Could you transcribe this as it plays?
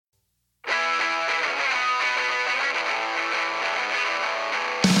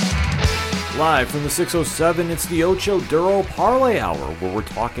Live from the 607, it's the Ocho Duro Parlay Hour, where we're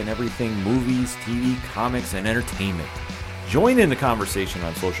talking everything movies, TV, comics, and entertainment. Join in the conversation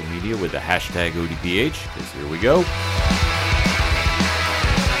on social media with the hashtag ODPH, because here we go.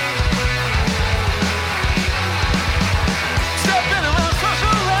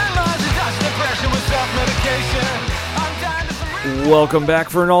 Welcome back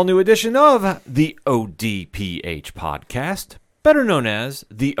for an all-new edition of the ODPH podcast, better known as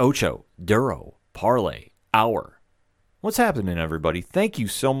the Ocho Duro Parlay Hour. What's happening, everybody? Thank you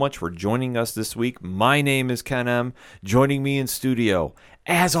so much for joining us this week. My name is Ken M. Joining me in studio,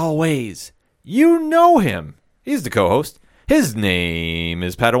 as always, you know him. He's the co-host. His name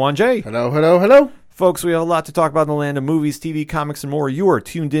is Padawan J. Hello, hello, hello. Folks, we have a lot to talk about in the land of movies, TV, comics, and more. You are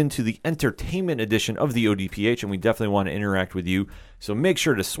tuned in to the entertainment edition of the ODPH, and we definitely want to interact with you. So make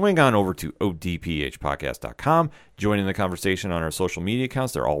sure to swing on over to odphpodcast.com. Join in the conversation on our social media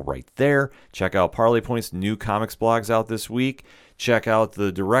accounts. They're all right there. Check out Parlay Point's new comics blogs out this week. Check out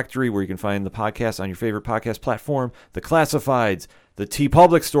the directory where you can find the podcast on your favorite podcast platform, the classifieds, the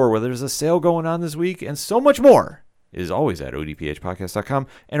TeePublic store where there's a sale going on this week, and so much more. Is always at odphpodcast.com,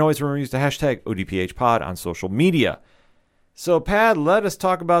 and always remember to use the hashtag ODPHpod on social media. So, Pat, let us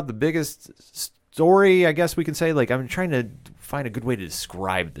talk about the biggest story, I guess we can say. I'm trying to find a good way to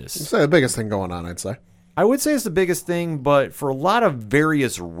describe this. It's the biggest thing going on, I'd say. I would say it's the biggest thing, but for a lot of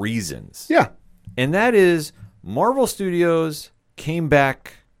various reasons. Yeah. And that is Marvel Studios came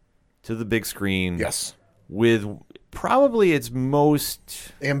back to the big screen. Yes. With probably its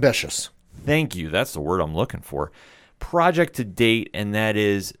most... ambitious. Thank you. That's the word I'm looking for. Project to date, and that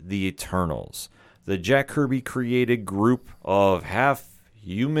is the Eternals. The Jack Kirby created group of half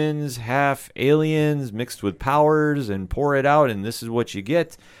humans, half aliens mixed with powers, and pour it out, and this is what you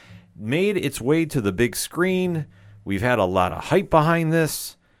get. Made its way to the big screen. We've had a lot of hype behind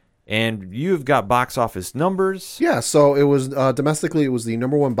this, and you've got box office numbers. Yeah, so it was domestically, it was the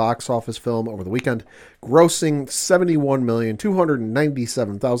number one box office film over the weekend, grossing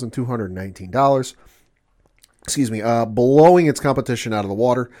 $71,297,219. Blowing its competition out of the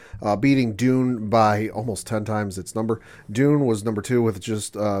water, beating Dune by almost 10 times its number. Dune was number 2 with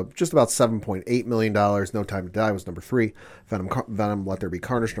just about $7.8 million. No Time to Die was number 3. Venom Let There Be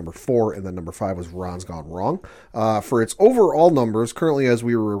Carnage, number 4. And then number 5 was Ron's Gone Wrong. For its overall numbers, currently as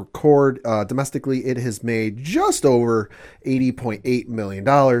we record domestically, it has made just over $80.8 million.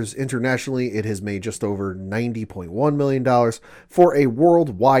 Internationally, it has made just over $90.1 million for a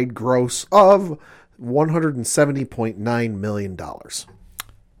worldwide gross of $170.9 million.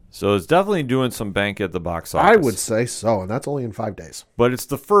 So it's definitely doing some bank at the box office. I would say so, and that's only in 5 days. But it's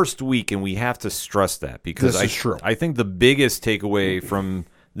the first week, and we have to stress that because this is true. I think the biggest takeaway from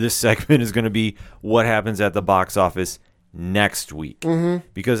this segment is going to be what happens at the box office next week. Mm-hmm.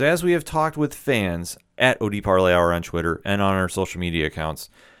 Because as we have talked with fans at OD Parlay Hour on Twitter and on our social media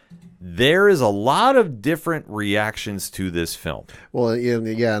accounts, there is a lot of different reactions to this film. Well,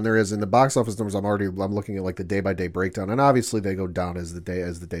 yeah, and there is in the box office numbers. I'm looking at the day-by-day breakdown, and obviously they go down as the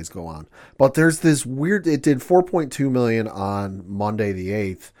days go on. But there's this weird. It did 4.2 million on Monday the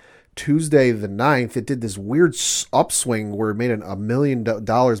 8th. Tuesday the 9th, it did this weird upswing where it made $1 million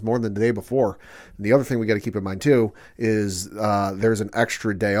more than the day before. And the other thing we got to keep in mind too is there's an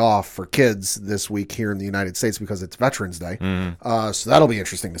extra day off for kids this week here in the United States because it's Veterans Day. Mm-hmm. So that'll be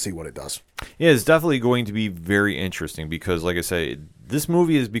interesting to see what it does. Yeah, it's definitely going to be very interesting because, like I say, this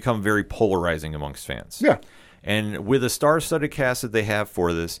movie has become very polarizing amongst fans. Yeah, and with a star-studded cast that they have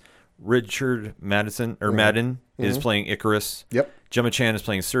for this, Richard Madden is playing Icarus. Yep. Gemma Chan is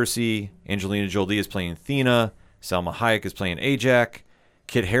playing Cersei. Angelina Jolie is playing Athena. Salma Hayek is playing Ajax.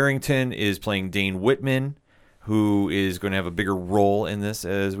 Kit Harington is playing Dane Whitman, who is going to have a bigger role in this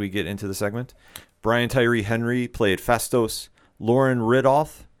as we get into the segment. Brian Tyree Henry played Phastos. Lauren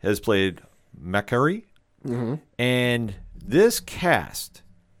Ridolph has played Makari. Mm-hmm. And this cast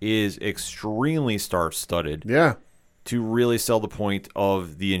is extremely star-studded. Yeah. To really sell the point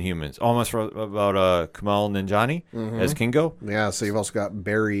of the Inhumans. Almost about Kumail Nanjiani as Kingo. Yeah, so you've also got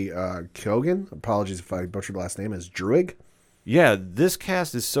Barry Keoghan. Apologies if I butchered the last name, as Druig. Yeah, this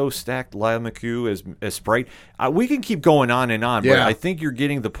cast is so stacked. Lyle McHugh as Sprite. We can keep going on and on, but I think you're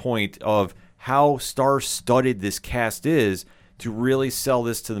getting the point of how star-studded this cast is to really sell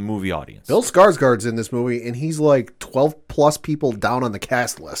this to the movie audience. Bill Skarsgård's in this movie, and he's 12-plus people down on the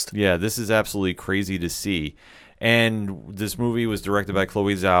cast list. Yeah, this is absolutely crazy to see. And this movie was directed by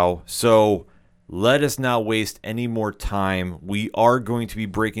Chloe Zhao. So let us not waste any more time. We are going to be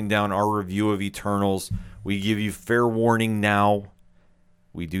breaking down our review of Eternals. We give you fair warning now.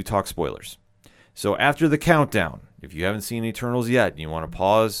 We do talk spoilers. So after the countdown, if you haven't seen Eternals yet and you want to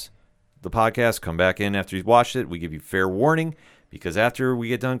pause, the podcast, come back in after you've watched it. We give you fair warning because after we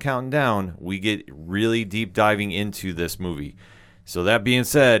get done counting down, we get really deep diving into this movie. So that being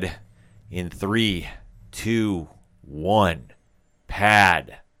said, in 3, 2, 1,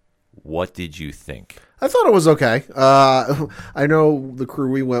 Pad, what did you think? I thought it was okay. I know the crew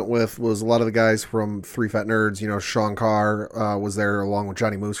we went with was a lot of the guys from Three Fat Nerds. You know, Sean Carr was there along with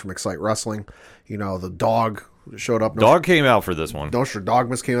Johnny Moose from Excite Wrestling. You know, the dog showed up. Dog came out for this one.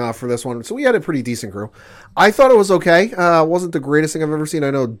 Dogmas came out for this one. So we had a pretty decent crew. I thought it was okay. Wasn't the greatest thing I've ever seen.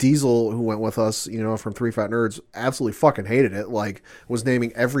 I know Diesel, who went with us, you know, from Three Fat Nerds, absolutely fucking hated it. Like, was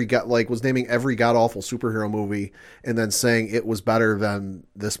naming every god awful superhero movie and then saying it was better than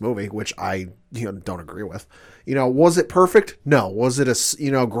this movie, which I don't agree with. You know, was it perfect? No. Was it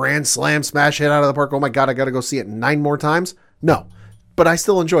a grand slam smash hit out of the park? Oh my god, I got to go see it 9 more times? No. But I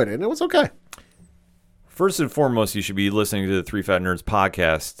still enjoyed it, and it was okay. First and foremost, you should be listening to the Three Fat Nerds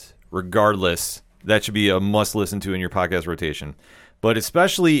podcast. Regardless, that should be a must listen to in your podcast rotation. But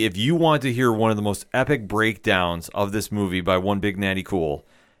especially if you want to hear one of the most epic breakdowns of this movie by One Big Natty Cool,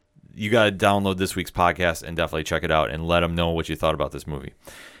 you got to download this week's podcast and definitely check it out and let them know what you thought about this movie.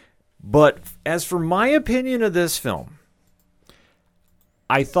 But as for my opinion of this film,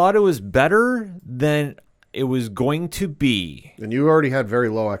 I thought it was better than it was going to be. And you already had very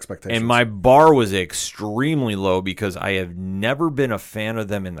low expectations. And my bar was extremely low because I have never been a fan of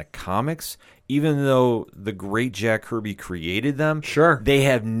them in the comics. Even though the great Jack Kirby created them, sure, they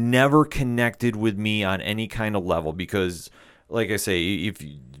have never connected with me on any kind of level because, like I say, if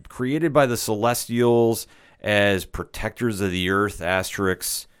created by the Celestials as protectors of the Earth,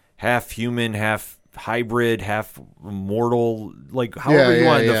 Asterix, half human, half hybrid, half mortal, like however you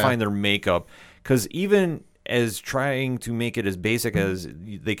want to define their makeup. Because even as trying to make it as basic as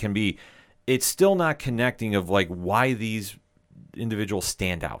they can be, it's still not connecting of like why these individuals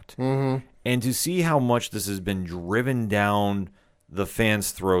stand out. Mm-hmm. And to see how much this has been driven down the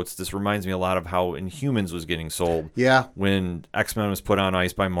fans' throats, this reminds me a lot of how Inhumans was getting sold. Yeah. When X-Men was put on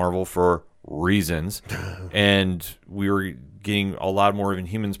ice by Marvel for reasons. And we were getting a lot more of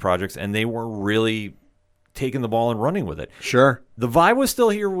Inhumans projects, and they weren't really taking the ball and running with it. Sure. The vibe was still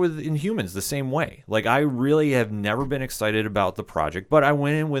here with Inhumans the same way. Like, I really have never been excited about the project, but I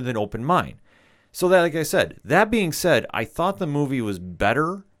went in with an open mind. So that, like I said, that being said, I thought the movie was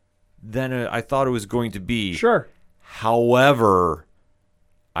better than I thought it was going to be. Sure. However,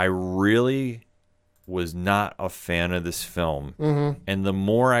 I really was not a fan of this film. Mm-hmm. And the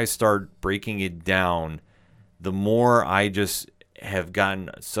more I start breaking it down, the more I just have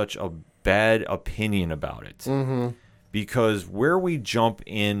gotten such a bad opinion about it. Mm-hmm. Because where we jump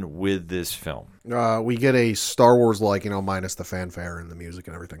in with this film, we get a Star Wars-like, minus the fanfare and the music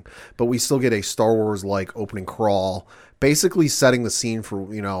and everything, but we still get a Star Wars-like opening crawl, basically setting the scene for,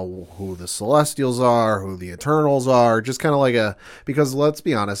 who the Celestials are, who the Eternals are, just kind of like because let's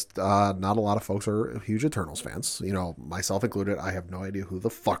be honest, not a lot of folks are huge Eternals fans, myself included. I have no idea who the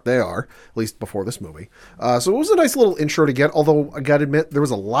fuck they are, at least before this movie. So it was a nice little intro to get, although I gotta admit, there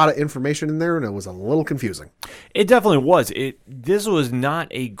was a lot of information in there and it was a little confusing. It definitely was. This was not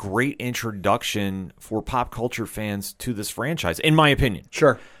a great introduction for pop culture fans to this franchise, in my opinion.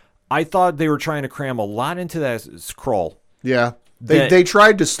 Sure. I thought they were trying to cram a lot into that scroll. Yeah. They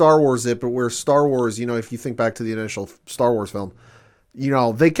tried to Star Wars it, but where Star Wars, if you think back to the initial Star Wars film,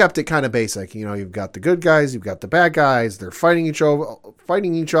 they kept it kind of basic. You've got the good guys, you've got the bad guys, they're fighting each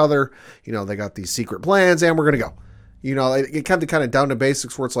other. They got these secret plans, and we're going to go. It kept it kind of down to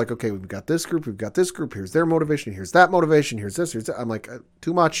basics where it's like, okay, we've got this group, here's their motivation, here's that motivation, here's this, here's that. I'm like,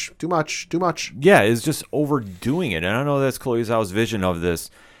 too much. Yeah, it's just overdoing it. And I know that's Chloe Zhao's vision of this,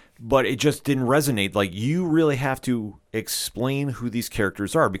 but it just didn't resonate. Like, you really have to explain who these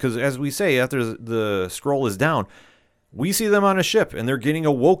characters are. Because as we say, after the scroll is down, we see them on a ship, and they're getting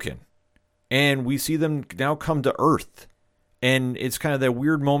awoken. And we see them now come to Earth. And it's kind of that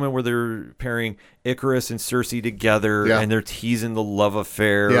weird moment where they're pairing Icarus and Cersei together, and they're teasing the love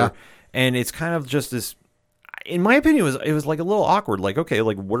affair. Yeah. And it's kind of just this, in my opinion, it was like a little awkward. Like, okay,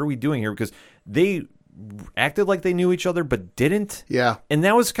 like, what are we doing here? Because they acted like they knew each other, but didn't. Yeah. And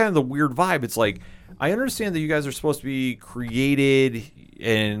that was kind of the weird vibe. It's like, I understand that you guys are supposed to be created,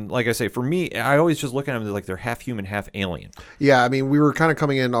 and like I say, for me, I always just look at them like they're half human, half alien. Yeah, I mean, we were kind of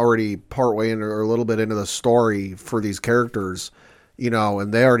coming in already partway in or a little bit into the story for these characters,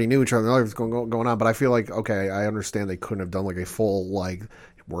 and they already knew each other. Nothing was going on, but I feel like, okay, I understand they couldn't have done like a full, like,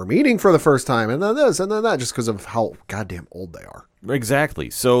 we're meeting for the first time, and then this, and then that, just because of how goddamn old they are.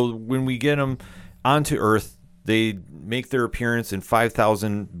 Exactly. So when we get them onto Earth, they make their appearance in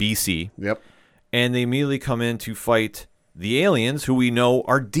 5000 BC. Yep. And they immediately come in to fight the aliens, who we know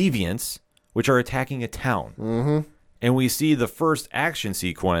are deviants, which are attacking a town. Mm-hmm. And we see the first action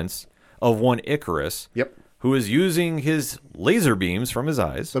sequence of one Icarus, Yep. who is using his laser beams from his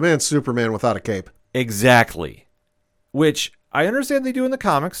eyes. The man's Superman without a cape. Exactly. Which I understand they do in the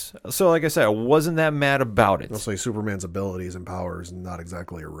comics. So, like I said, I wasn't that mad about it. I'll say Superman's abilities and powers not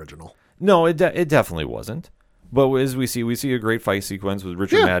exactly original. No, it definitely wasn't. But as we see a great fight sequence with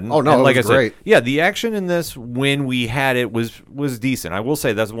Richard Madden. Oh, no, and it like was I said, great. yeah, the action in this when we had it was decent. I will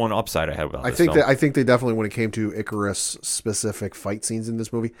say that's one upside I have about this film. I think they definitely, when it came to Icarus specific fight scenes in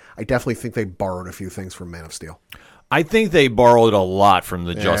this movie, I definitely think they borrowed a few things from Man of Steel. I think they borrowed a lot from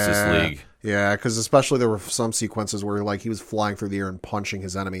the Justice League. Yeah, because especially there were some sequences where like he was flying through the air and punching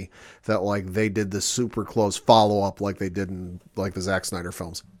his enemy that like they did this super close follow up like they did in like the Zack Snyder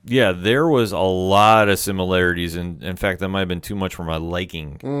films. Yeah, there was a lot of similarities, and in fact, that might have been too much for my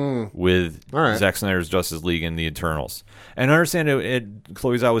liking with Zack Snyder's Justice League and the Eternals. And I understand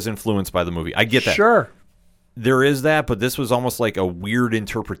Chloe Zhao was influenced by the movie. I get that. Sure. There is that, but this was almost like a weird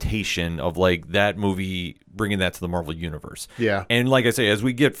interpretation of like that movie bringing that to the Marvel Universe. Yeah. And like I say, as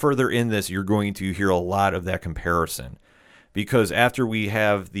we get further in this, you're going to hear a lot of that comparison. Because after we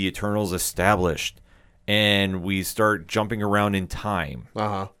have the Eternals established and we start jumping around in time.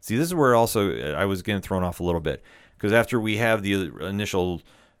 Uh-huh. See, this is where also I was getting thrown off a little bit. Because after we have the initial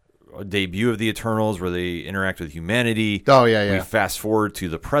debut of the Eternals where they interact with humanity. Oh, yeah. We fast forward to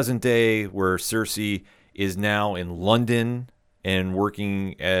the present day where Cersei is now in London and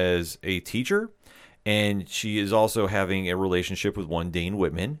working as a teacher, and she is also having a relationship with one Dane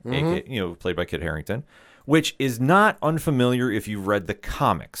Whitman, aka, played by Kit Harington, which is not unfamiliar if you've read the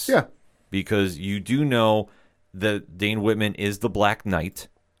comics. Yeah, because you do know that Dane Whitman is the Black Knight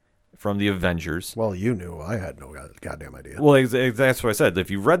from the Avengers. Well, you knew. I had no goddamn idea. Well, that's what I said.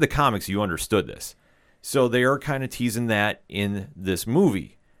 If you read the comics, you understood this. So they are kind of teasing that in this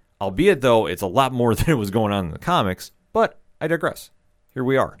movie. Albeit, though, it's a lot more than it was going on in the comics, but I digress. Here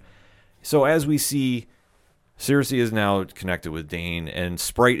we are. So as we see, Cersei is now connected with Dane, and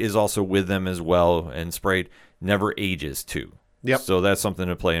Sprite is also with them as well, and Sprite never ages, too. Yep. So that's something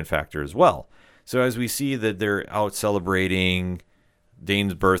to play in factor as well. So as we see that they're out celebrating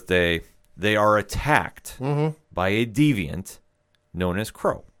Dane's birthday, they are attacked by a deviant known as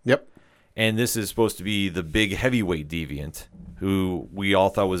Crow. Yep. And this is supposed to be the big heavyweight deviant who we all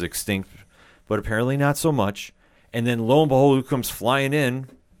thought was extinct, but apparently not so much. And then lo and behold, who comes flying in?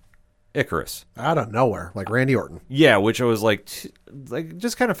 Icarus. Out of nowhere, like Randy Orton. Yeah, which I was like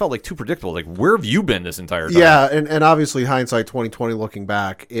just kind of felt like too predictable. Like, where have you been this entire time? Yeah, and obviously hindsight 2020 looking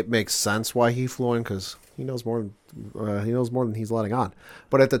back, it makes sense why he flew in because he knows more than he's letting on.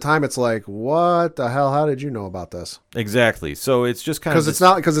 But at the time, it's like, what the hell? How did you know about this? Exactly. So it's just kind of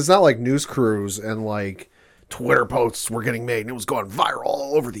because it's not like news crews and like Twitter posts were getting made and it was going viral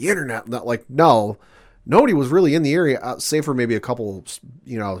all over the internet. Not like nobody was really in the area, save for maybe a couple,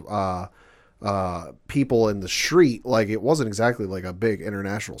 people in the street. Like it wasn't exactly like a big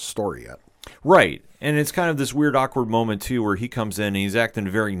international story yet. Right. And it's kind of this weird, awkward moment, too, where he comes in and he's acting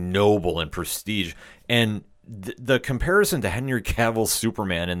very noble and prestige. And the comparison to Henry Cavill's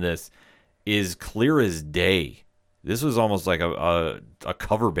Superman in this is clear as day. This was almost like a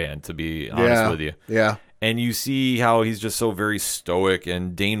cover band, to be honest with you. Yeah. And you see how he's just so very stoic,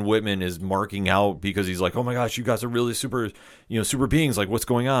 and Dane Whitman is marking out because he's like, oh my gosh, you guys are really super beings. Like, what's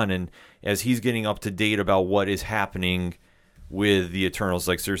going on? And as he's getting up to date about what is happening with the Eternals,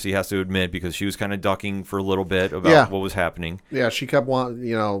 like Cersei has to admit, because she was kind of ducking for a little bit about what was happening. Yeah, she kept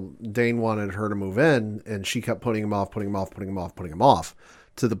Dane wanted her to move in, and she kept putting him off,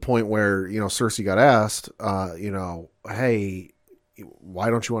 to the point where, Cersei got asked, hey, why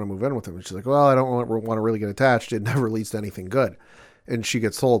don't you want to move in with him? And she's like, well, I don't want to really get attached. It never leads to anything good. And she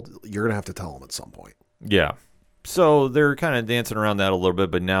gets told, you're going to have to tell him at some point. Yeah. So they're kind of dancing around that a little bit,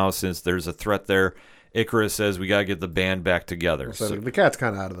 but now since there's a threat there, Icarus says we got to get the band back together. So the cat's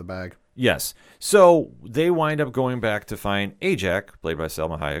kind of out of the bag. Yes. So they wind up going back to find Ajak, played by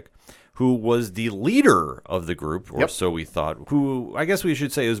Salma Hayek, who was the leader of the group, or so we thought, who I guess we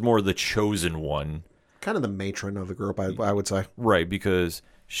should say is more the chosen one. Kind of the matron of the group, I would say. Right, because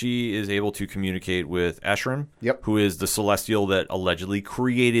she is able to communicate with Eshram, Yep. who is the Celestial that allegedly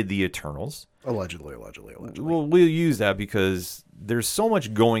created the Eternals. Allegedly. Well, we'll use that because there's so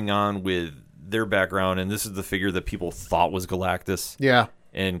much going on with their background, and this is the figure that people thought was Galactus. Yeah.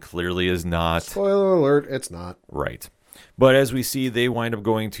 And clearly is not. Spoiler alert, it's not. Right. But as we see, they wind up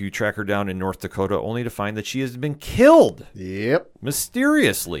going to track her down in North Dakota, only to find that she has been killed. Yep.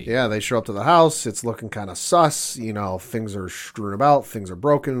 Mysteriously. Yeah, they show up to the house. It's looking kind of sus. Things are strewn about. Things are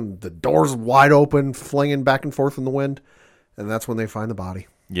broken. The door's wide open, flinging back and forth in the wind. and that's when they find the body.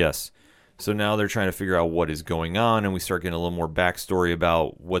 Yes. So now they're trying to figure out what is going on, and we start getting a little more backstory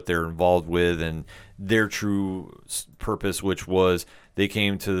about what they're involved with and their true purpose, which was they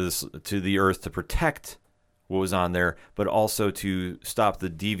came to the Earth to protect what was on there, but also to stop the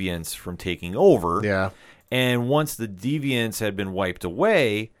deviants from taking over. Yeah. And once the deviants had been wiped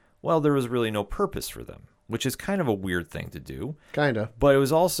away, well, there was really no purpose for them, which is kind of a weird thing to do. Kind of. But it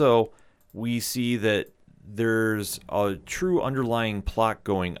was also, we see that there's a true underlying plot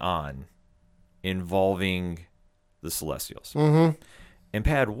going on involving the Celestials. Mm-hmm. And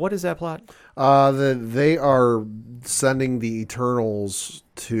Pad, what is that plot? They are sending the Eternals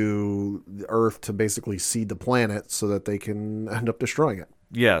to the Earth to basically seed the planet so that they can end up destroying it.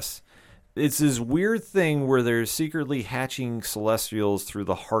 Yes. It's this weird thing where they're secretly hatching Celestials through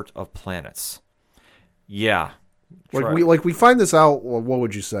the heart of planets. Yeah. We find this out, what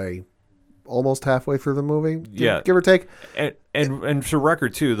would you say, almost halfway through the movie? Yeah. Give or take. And for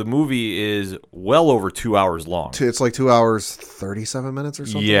record, too, the movie is well over 2 hours long. It's like 2 hours, 37 minutes or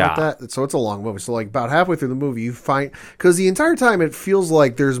something like that. So it's a long movie. So like about halfway through the movie, you find, because the entire time it feels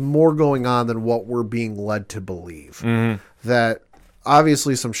like there's more going on than what we're being led to believe. Mm-hmm. That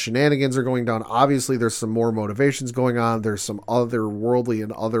obviously some shenanigans are going down. Obviously there's some more motivations going on. There's some other worldly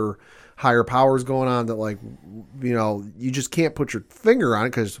and other higher powers going on that, like, you know, you just can't put your finger on it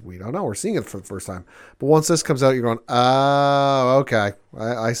because we don't know. We're seeing it for the first time. But once this comes out, you're going, oh, okay.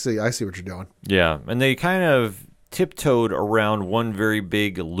 I see what you're doing. Yeah, and they kind of tiptoed around one very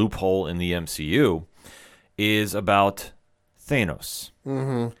big loophole in the MCU is about Thanos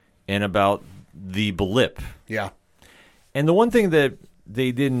and about the blip. Yeah. And the one thing that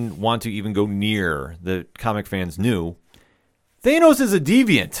they didn't want to even go near, that comic fans knew, Thanos is a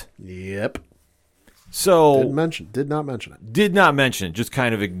deviant. Yep. So did not mention it. Did not mention it. Just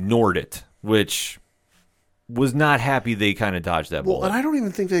kind of ignored it, which was not happy they kind of dodged that bullet. Well, and I don't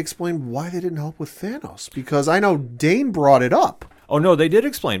even think they explained why they didn't help with Thanos, because I know Dane brought it up. Oh no, they did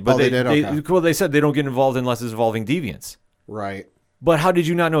explain, but they did. Okay. Well, they said they don't get involved unless it's involving deviants. Right. But how did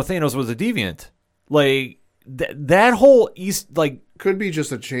you not know Thanos was a deviant? Like that whole could be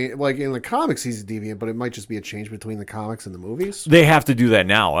just a change. Like in the comics, he's a deviant, but it might just be a change between the comics and the movies. They have to do that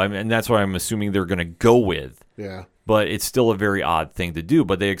now, and that's what I'm assuming they're going to go with. Yeah. But it's still a very odd thing to do.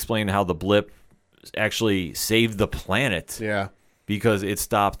 But they explain how the blip actually saved the planet. Yeah. Because it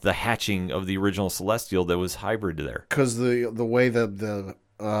stopped the hatching of the original Celestial that was hybrid there. Because the way that the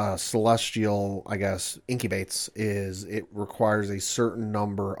Celestial, I guess, incubates is it requires a certain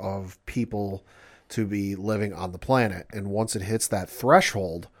number of people to be living on the planet, and once it hits that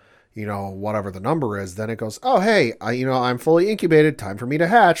threshold, you know, whatever the number is, then it goes, oh hey, I'm fully incubated, time for me to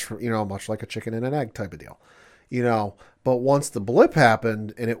hatch, you know, much like a chicken and an egg type of deal, you know. But once the blip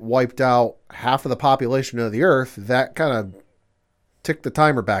happened and it wiped out half of the population of the Earth, that kind of ticked the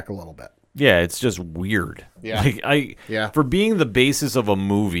timer back a little bit. Yeah, it's just weird. Yeah. For being the basis of a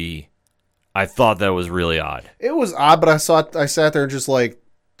movie, I thought that was really odd. It was odd, but I sat there and just like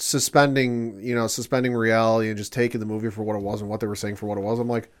suspending reality and just taking the movie for what it was and what they were saying for what it was. I'm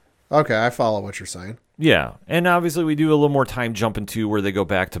like, okay, I follow what you're saying. Yeah, and obviously we do a little more time jumping to where they go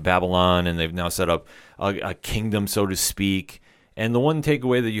back to Babylon and they've now set up a kingdom, so to speak. And the one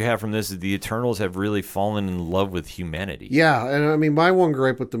takeaway that you have from this is the Eternals have really fallen in love with humanity. Yeah, and I mean, my one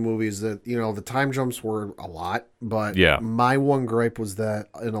gripe with the movie is that, you know, the time jumps were a lot, but my one gripe was that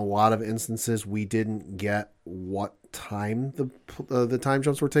in a lot of instances we didn't get what time the time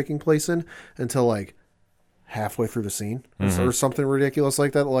jumps were taking place in until like halfway through the scene or something ridiculous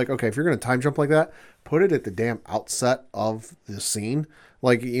like that. Like, okay, if you're going to time jump like that, put it at the damn outset of the scene.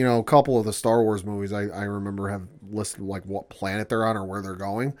 Like, you know, a couple of the Star Wars movies I remember have listed like what planet they're on or where they're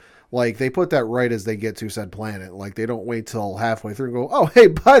going. Like, they put that right as they get to said planet. Like, they don't wait till halfway through and go, oh, hey,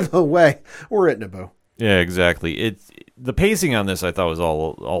 by the way, we're at Naboo. Yeah, exactly. The pacing on this I thought was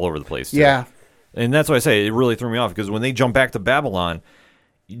all over the place too. Yeah. And that's why I say it really threw me off, because when they jump back to Babylon,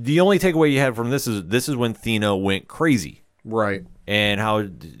 the only takeaway you had from this is when Thena went crazy. Right. And how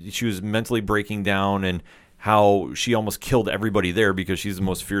she was mentally breaking down and how she almost killed everybody there because she's the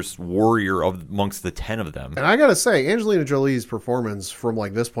most fierce warrior amongst the 10 of them. And I got to say, Angelina Jolie's performance from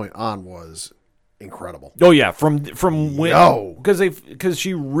like this point on was incredible. Oh yeah, from when because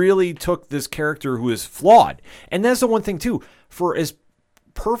she really took this character who is flawed. And that's the one thing too, for as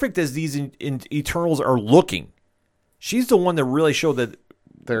perfect as these Eternals are looking, she's the one that really showed that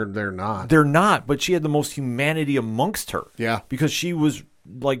they're not. They're not, but she had the most humanity amongst her. Yeah. Because she was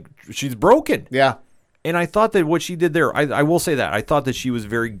like, she's broken. Yeah. And I thought that what she did there, I will say that, I thought that she was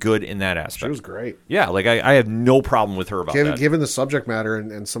very good in that aspect. She was great. Yeah, like I have no problem with her about that. Given the subject matter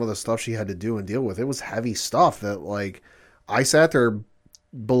and some of the stuff she had to do and deal with, it was heavy stuff that, like, I sat there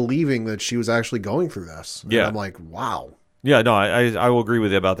believing that she was actually going through this. And Yeah. I'm like, wow. Yeah, no, I will agree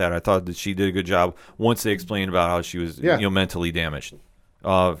with you about that. I thought that she did a good job once they explained about how she was Yeah. mentally damaged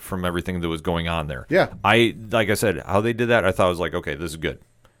from everything that was going on there. Yeah. Like I said, how they did that, I thought was like, okay, this is good.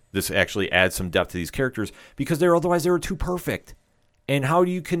 This actually adds some depth to these characters because otherwise they were too perfect. And how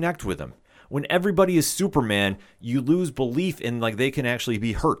do you connect with them? When everybody is Superman, you lose belief in like they can actually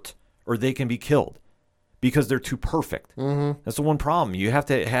be hurt or they can be killed because they're too perfect. Mm-hmm. That's the one problem. You have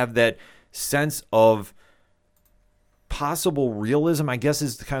to have that sense of possible realism, I guess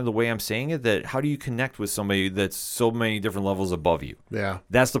is kind of the way I'm saying it, that how do you connect with somebody that's so many different levels above you? Yeah.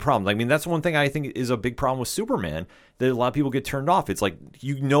 That's the problem. I mean, that's one thing I think is a big problem with Superman that a lot of people get turned off. It's like,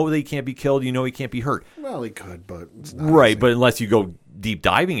 they can't be killed, he can't be hurt. Well, he could, but it's not Right, easy. but unless you go deep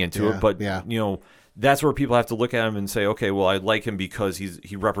diving into Yeah, it, but yeah. that's where people have to look at him and say, okay, well, I like him because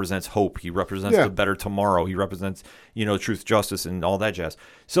he represents hope. He represents Yeah. the better tomorrow. He represents, truth, justice, and all that jazz.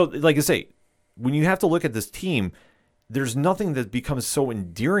 So, like I say, when you have to look at this team, there's nothing that becomes so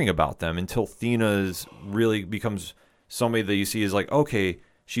endearing about them until Thena's really becomes somebody that you see is like, okay,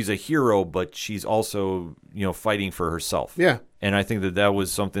 she's a hero, but she's also, fighting for herself. Yeah. And I think that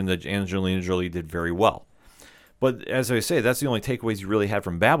was something that Angelina Jolie did very well. But as I say, that's the only takeaways you really had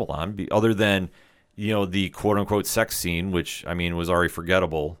from Babylon, other than, the quote-unquote sex scene, which, I mean, was already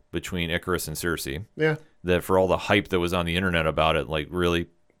forgettable between Icarus and Circe. Yeah. That for all the hype that was on the internet about it, like, really,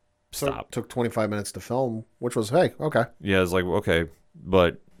 stop. Took 25 minutes to film, which was, hey, okay. Yeah, it's like, okay,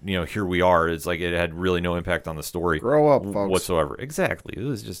 but, here we are. It's like it had really no impact on the story. Grow up, folks. Whatsoever. Exactly. It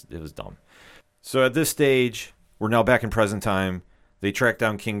was dumb. So at this stage, we're now back in present time. They track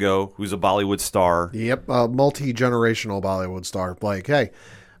down Kingo, who's a Bollywood star. Yep, a multi-generational Bollywood star. Like, hey,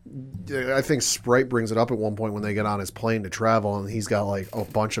 I think Sprite brings it up at one point when they get on his plane to travel, and he's got like a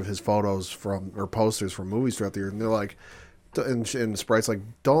bunch of his photos or posters from movies throughout the year, and they're like, and Sprite's like,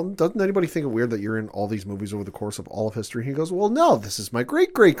 doesn't anybody think it weird that you're in all these movies over the course of all of history? And he goes, well, no, this is my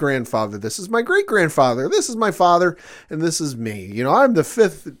great-great-grandfather, this is my great-grandfather, this is my father, and this is me. I'm the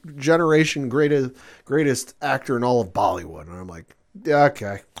fifth generation greatest actor in all of Bollywood. And I'm like, yeah,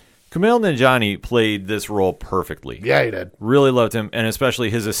 okay. Kumail Nanjiani played this role perfectly. Yeah, he did. Really loved him, and especially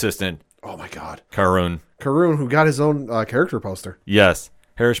his assistant, Oh my God. Karun. Karun, who got his own character poster. Yes,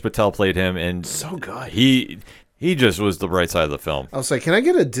 Harish Patel played him, and So good. He just was the bright side of the film. I'll say, can I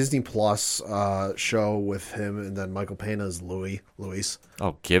get a Disney Plus show with him and then Michael Pena as Luis?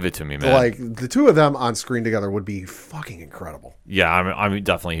 Oh, give it to me, man. Like, the two of them on screen together would be fucking incredible. Yeah, I'm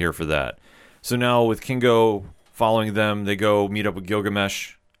definitely here for that. So now with Kingo following them, they go meet up with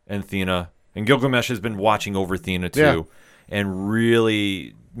Gilgamesh and Thena. And Gilgamesh has been watching over Thena, too, and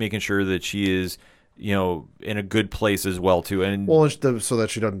really making sure that she is, in a good place as well, too. And Well, so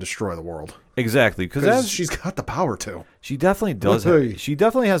that she doesn't destroy the world. exactly, Because she's got the power to. she definitely does. Hey. She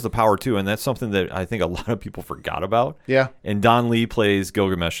definitely has the power, too, and that's something that I think a lot of people forgot about. Yeah. And Don Lee plays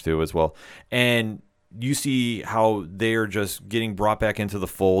Gilgamesh, too, as well. And you see how they're just getting brought back into the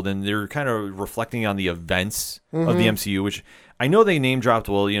fold, and they're kind of reflecting on the events of the MCU, which I know they name dropped,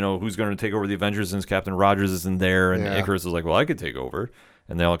 well, who's going to take over the Avengers since Captain Rogers isn't there, and Yeah. Icarus is like, well, I could take over.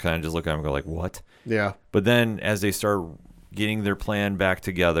 And they all kind of just look at him and go like, what? Yeah. But then as they start getting their plan back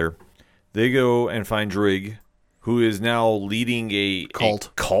together, they go and find Druig, who is now leading a Cult.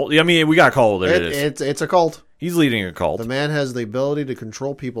 Cult? I mean, we got a cult. There it is. It's a cult. He's leading a cult. The man has the ability to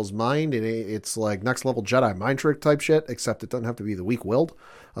control people's mind, and it's like next level Jedi mind trick type shit, except it doesn't have to be the weak-willed.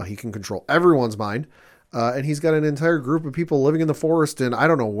 He can control everyone's mind. And he's got an entire group of people living in the forest, and I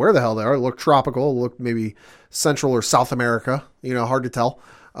don't know where the hell they are. It look tropical, look maybe Central or South America, hard to tell.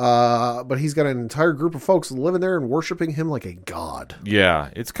 But he's got an entire group of folks living there and worshiping him like a god. Yeah,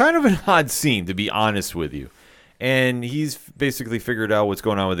 it's kind of an odd scene, to be honest with you. And he's basically figured out what's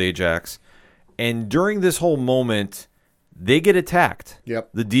going on with Ajax. And during this whole moment, they get attacked. Yep.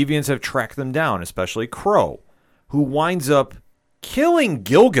 The Deviants have tracked them down, especially Crow, who winds up killing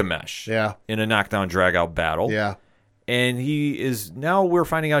Gilgamesh Yeah. in a knockdown drag-out battle. Yeah. And now we're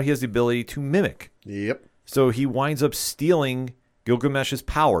finding out he has the ability to mimic. Yep. So he winds up stealing Gilgamesh's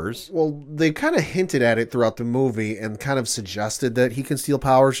powers. Well, they kind of hinted at it throughout the movie and kind of suggested that he can steal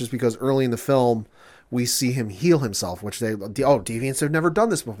powers just because early in the film we see him heal himself, which Deviants have never done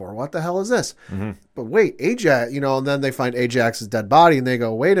this before. What the hell is this? Mm-hmm. But wait, Ajax, and then they find Ajax's dead body and they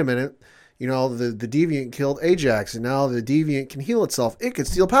go, wait a minute, the Deviant killed Ajax and now the Deviant can heal itself. It can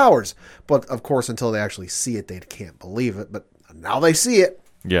steal powers. But of course, until they actually see it, they can't believe it. But now they see it.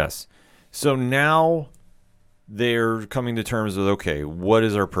 Yes. So now they're coming to terms with, okay, what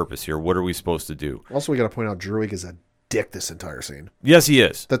is our purpose here? What are we supposed to do? Also, we got to point out Druig is a dick this entire scene. Yes, he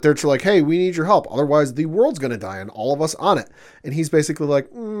is. That they're like, hey, we need your help. Otherwise, the world's going to die and all of us on it. And he's basically like,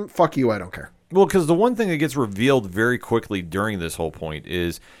 fuck you, I don't care. Well, because the one thing that gets revealed very quickly during this whole point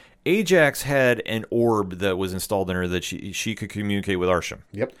is Ajax had an orb that was installed in her that she could communicate with Arsham.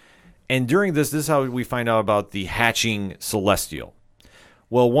 Yep. And during this is how we find out about the hatching Celestial.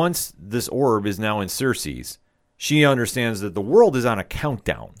 Well, once this orb is now in Cersei's, she understands that the world is on a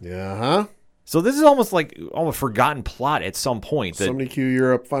countdown. Yeah, So this is almost like a forgotten plot at some point. Somebody cue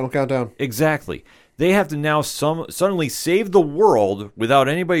Europe, final countdown. Exactly. They have to now suddenly save the world without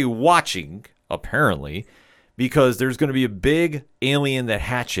anybody watching, apparently, because there's going to be a big alien that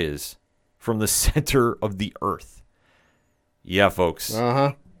hatches from the center of the earth. Yeah, folks.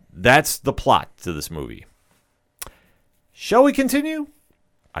 Uh-huh. That's the plot to this movie. Shall we continue?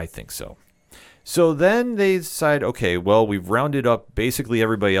 I think so. So then they decide, okay, well, we've rounded up basically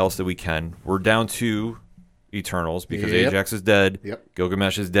everybody else that we can. We're down to Eternals because Ajax is dead. Yep.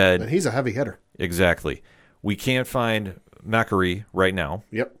 Gilgamesh is dead. And he's a heavy hitter. Exactly. We can't find Makari right now.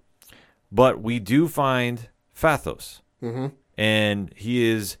 Yep. But we do find Phathos. Mm-hmm. And he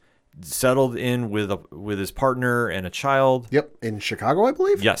is settled in with his partner and a child. Yep. In Chicago, I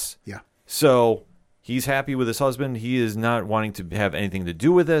believe? Yes. Yeah. So he's happy with his husband. He is not wanting to have anything to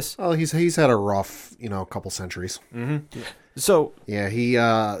do with this. Oh, he's had a rough, couple centuries. Mm-hmm. So yeah, he,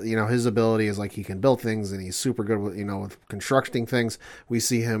 his ability is like he can build things, and he's super good with, with constructing things. We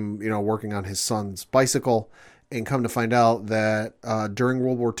see him, working on his son's bicycle, and come to find out that during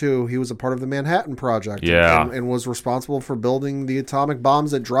World War II, he was a part of the Manhattan Project. Yeah. And was responsible for building the atomic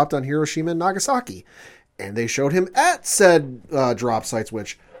bombs that dropped on Hiroshima and Nagasaki. And they showed him at said drop sites,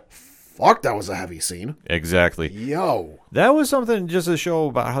 which, fuck, that was a heavy scene. Exactly. Yo. That was something just to show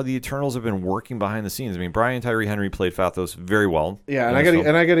about how the Eternals have been working behind the scenes. I mean, Brian Tyree Henry played Phathos very well. Yeah, and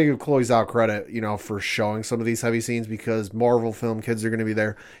I gotta give Chloe Zhao credit, for showing some of these heavy scenes, because Marvel film kids are gonna be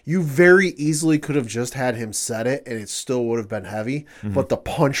there. You very easily could have just had him set it and it still would have been heavy, but the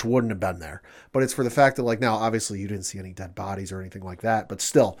punch wouldn't have been there. But it's for the fact that, now obviously you didn't see any dead bodies or anything like that, but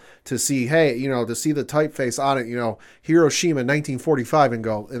still to see, hey, to see the typeface on it, Hiroshima 1945, and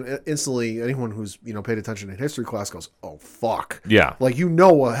go, and instantly anyone who's paid attention in history class goes, oh fuck. Yeah. What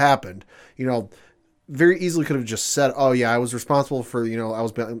happened. Very easily could have just said, oh yeah, I was responsible for, I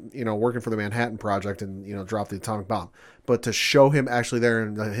was, working for the Manhattan Project and, dropped the atomic bomb. But to show him actually there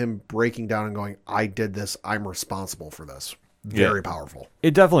and him breaking down and going, I did this, I'm responsible for this. Very powerful.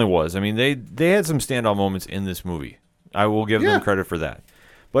 It definitely was. I mean, they had some standout moments in this movie. I will give them credit for that.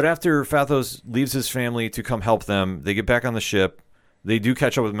 But after Phathos leaves his family to come help them, they get back on the ship. They do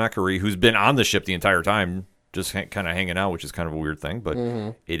catch up with Makari, who's been on the ship the entire time, just kind of hanging out, which is kind of a weird thing, but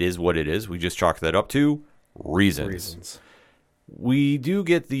it is what it is. We just chalk that up to reasons. We do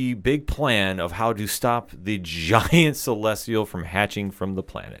get the big plan of how to stop the giant Celestial from hatching from the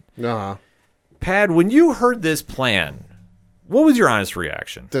planet. Uh-huh. Pad, when you heard this plan, what was your honest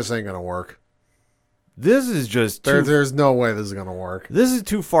reaction? This ain't gonna work. This is just there's no way this is gonna work. This is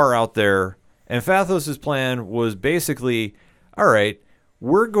too far out there. And Phathos' plan was basically, all right,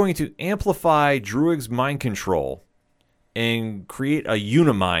 we're going to amplify Druig's mind control and create a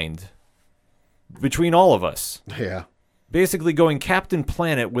unimind between all of us. Yeah. Basically going Captain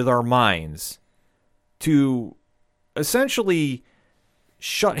Planet with our minds to essentially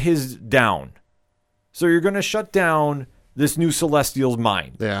shut his down. So you're going to shut down this new Celestial's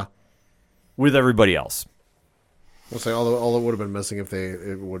mind. Yeah. With everybody else. I'll say all it would have been missing if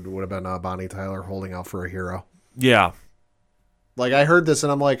it would have been Bonnie Tyler holding out for a hero. Yeah. Like, I heard this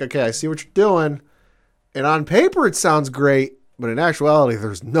and I'm like, okay, I see what you're doing. And on paper it sounds great, but in actuality,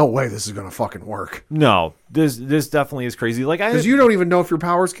 there's no way this is going to fucking work. No, this definitely is crazy. Like, because you don't even know if your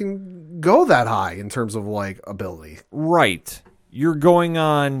powers can go that high in terms of ability. Right. You're going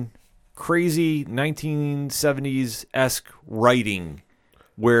on crazy 1970s-esque writing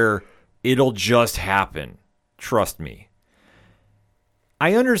where it'll just happen. Trust me.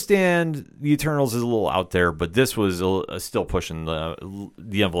 I understand the Eternals is a little out there, but this was still pushing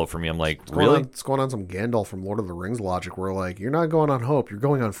the envelope for me. I'm like, really? It's going on some Gandalf from Lord of the Rings logic where, you're not going on hope, you're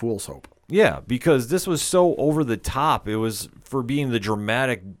going on fool's hope. Yeah, because this was so over the top. It was for being the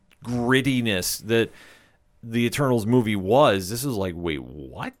dramatic grittiness that the Eternals movie was. This is like, wait,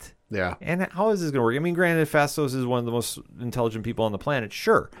 what? Yeah. And how is this going to work? I mean, granted, Phathos is one of the most intelligent people on the planet.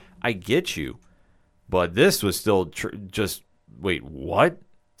 Sure, I get you. But this was still just... Wait, what?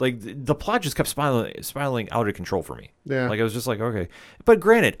 Like, the plot just kept spiraling out of control for me. Yeah. Like, I was just like, okay. But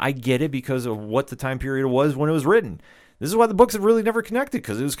granted, I get it because of what the time period was when it was written. This is why the books have really never connected,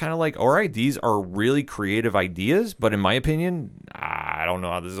 because it was kind of like, all right, these are really creative ideas, but in my opinion, I don't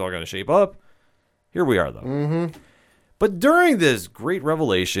know how this is all going to shape up. Here we are, though. Mm-hmm. But during this great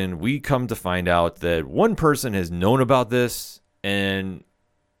revelation, we come to find out that one person has known about this and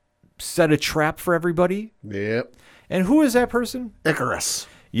set a trap for everybody. Yep. And who is that person? Icarus.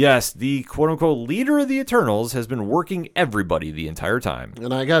 Yes, the quote-unquote leader of the Eternals has been working everybody the entire time.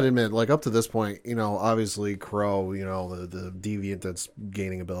 And I gotta admit, like, up to this point, obviously Crow, the deviant that's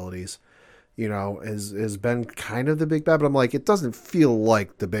gaining abilities, has been kind of the big bad, but I'm like, it doesn't feel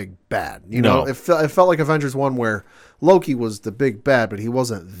like the big bad. No. It felt like Avengers 1 where Loki was the big bad, but he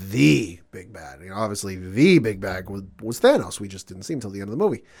wasn't the big bad. Obviously the big bad was Thanos. We just didn't see him until the end of the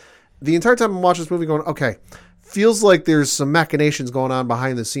movie. The entire time I'm watching this movie going, okay, feels like there's some machinations going on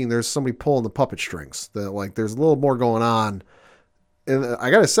behind the scene. There's somebody pulling the puppet strings. There's a little more going on. And I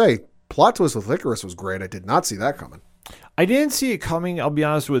gotta say, plot twist with Icarus was great. I did not see that coming. I didn't see it coming, I'll be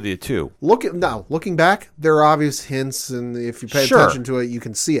honest with you, too. Looking back, there are obvious hints, and if you pay attention to it, you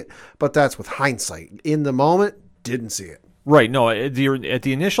can see it. But that's with hindsight. In the moment, didn't see it. Right, no, at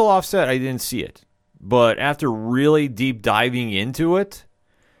the initial offset, I didn't see it. But after really deep diving into it,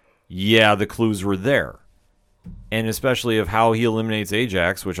 yeah, the clues were there. And especially of how he eliminates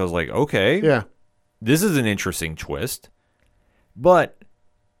Ajax, which I was like, okay, yeah, this is an interesting twist. But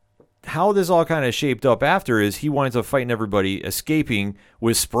how this all kind of shaped up after is he winds up fighting everybody, escaping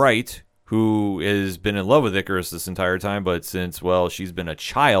with Sprite, who has been in love with Icarus this entire time, but since, well, she's been a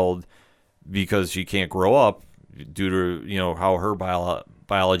child because she can't grow up due to, how her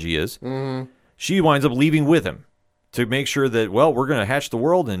biology is, she winds up leaving with him to make sure that, well, we're going to hatch the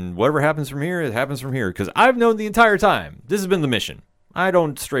world, and whatever happens from here, it happens from here. Because I've known the entire time, this has been the mission. I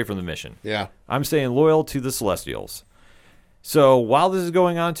don't stray from the mission. Yeah. I'm staying loyal to the Celestials. So while this is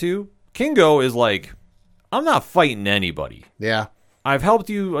going on too, Kingo is like, I'm not fighting anybody. Yeah. I've helped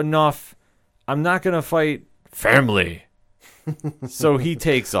you enough. I'm not going to fight family. So he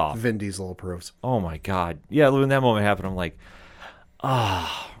takes off. Vin Diesel approves. Oh my God. Yeah, when that moment happened, I'm like,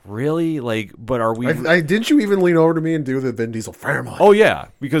 really? Like, but are we... didn't you even lean over to me and do the Vin Diesel family? Oh yeah,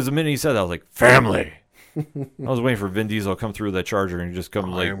 because the minute he said that, I was like, family. I was waiting for Vin Diesel to come through that Charger and just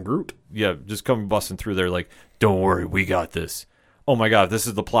come I am Groot. Yeah, just come busting through there like, don't worry, we got this. Oh my God, this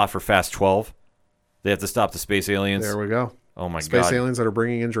is the plot for Fast 12. They have to stop the space aliens. There we go. Oh my God. Space aliens that are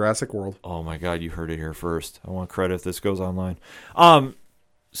bringing in Jurassic World. Oh my God, you heard it here first. I want credit if this goes online.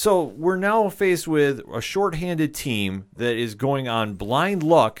 So we're now faced with a shorthanded team that is going on blind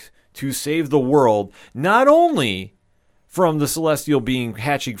luck to save the world, not only from the Celestial being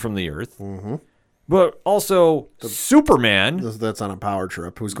hatching from the Earth, but also Superman. That's on a power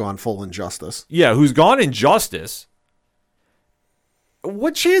trip. Who's gone full injustice? Yeah, who's gone injustice.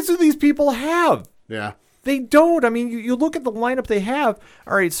 What chance do these people have? Yeah. They don't. I mean, you look at the lineup they have.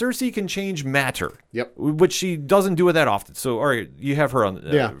 All right, Cersei can change matter. Yep. Which she doesn't do it that often. So, all right, you have her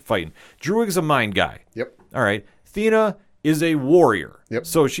on fighting. Druig's a mind guy. Yep. All right. Athena is a warrior. Yep.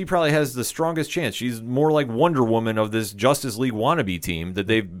 So she probably has the strongest chance. She's more like Wonder Woman of this Justice League wannabe team that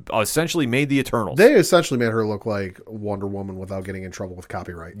they've essentially made the Eternals. They essentially made her look like Wonder Woman without getting in trouble with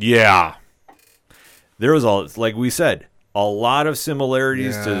copyright. Yeah. There was like we said, a lot of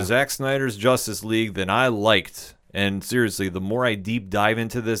similarities to Zack Snyder's Justice League that I liked. And seriously, the more I deep dive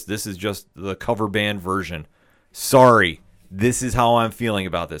into this is just the cover band version. Sorry. This is how I'm feeling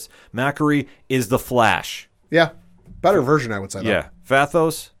about this. Macquarie is the Flash. Yeah. Better version, I would say. Yeah.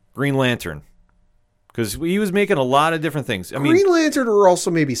 Phathos, Green Lantern. Because he was making a lot of different things. I mean, Green Lantern or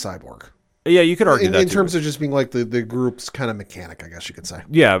also maybe Cyborg. Yeah, you could argue that in terms of just being like the group's kind of mechanic, I guess you could say.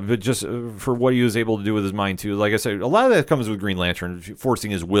 Yeah, but just for what he was able to do with his mind too. Like I said, a lot of that comes with Green Lantern forcing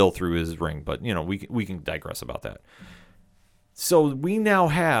his will through his ring. But we can digress about that. So we now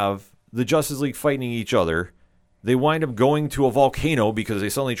have the Justice League fighting each other. They wind up going to a volcano because they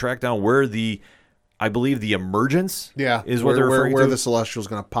suddenly track down where I believe the emergence is what they're referring to. Where the Celestial's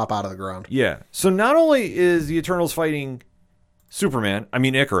going to pop out of the ground. Yeah. So not only is the Eternals fighting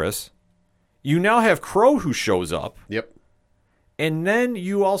Icarus, you now have Crow who shows up. Yep. And then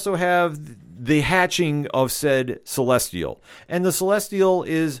you also have the hatching of said Celestial. And the Celestial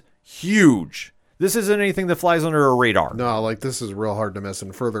is huge. This isn't anything that flies under a radar. No, like this is real hard to miss,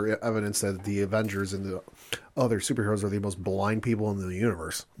 and further evidence that the Avengers and the other superheroes are the most blind people in the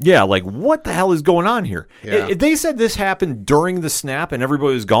universe. Yeah, like what the hell is going on here? Yeah. If they said this happened during the snap and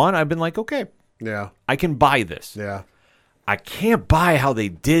everybody was gone, I've been like, okay, yeah, I can buy this. Yeah. I can't buy how they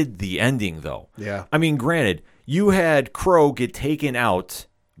did the ending, though. Yeah. I mean, granted, you had Crow get taken out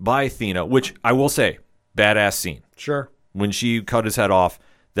by Athena, which I will say, badass scene. Sure. When she cut his head off,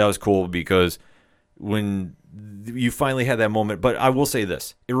 that was cool because when you finally had that moment. But I will say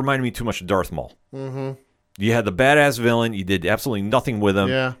this. It reminded me too much of Darth Maul. Mm-hmm. You had the badass villain. You did absolutely nothing with him.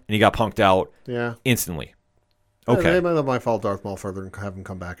 Yeah. And he got punked out instantly. Okay. They might follow Darth Maul further and have him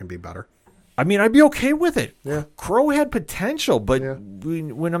come back and be better. I mean, I'd be okay with it. Yeah. Crow had potential, but Yeah.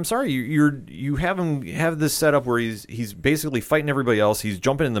 when I'm sorry, you have him have this setup where he's basically fighting everybody else. He's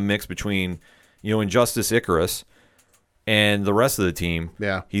jumping in the mix between, Injustice Icarus and the rest of the team.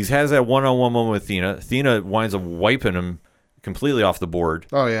 Yeah. He has that one-on-one moment with Athena. Athena winds up wiping him completely off the board.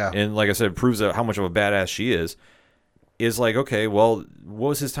 Oh, yeah. And like I said, proves how much of a badass she is. Is like, okay, well, what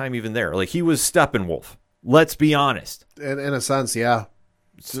was his time even there? Like, he was Steppenwolf. Let's be honest. In a sense, yeah.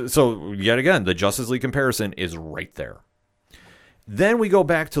 So yet again, the Justice League comparison is right there. Then we go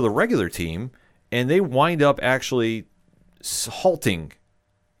back to the regular team, and they wind up actually halting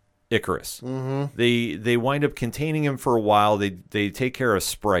Icarus. Mm-hmm. They wind up containing him for a while. They take care of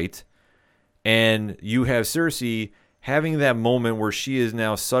Sprite, and you have Cersei having that moment where she is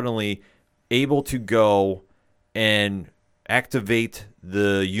now suddenly able to go and activate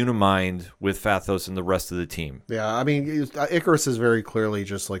the Unimind with Phastos and the rest of the team. Yeah, I mean, Icarus is very clearly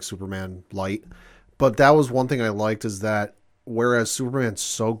just like Superman light. But that was one thing I liked is that whereas Superman's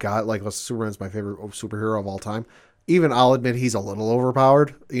Superman's my favorite superhero of all time, even I'll admit he's a little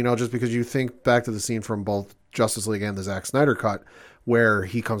overpowered, just because you think back to the scene from both Justice League and the Zack Snyder cut where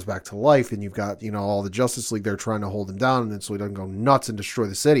he comes back to life and you've got, all the Justice League there trying to hold him down and so he doesn't go nuts and destroy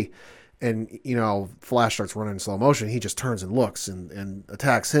the city. And, Flash starts running in slow motion. He just turns and looks and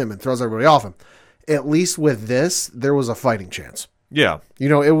attacks him and throws everybody off him. At least with this, there was a fighting chance. Yeah.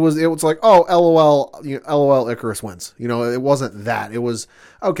 It was like, oh, LOL, LOL, Icarus wins. It wasn't that. It was,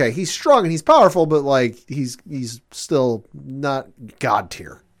 okay, he's strong and he's powerful, but like he's still not God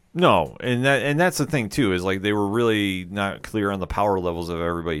tier. No, and that's the thing too, is like they were really not clear on the power levels of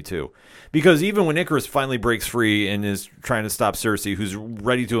everybody too. Because even when Icarus finally breaks free and is trying to stop Cersei, who's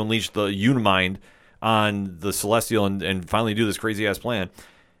ready to unleash the Unimind on the Celestial and finally do this crazy ass plan,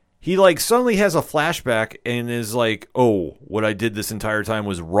 he like suddenly has a flashback and is like, oh, what I did this entire time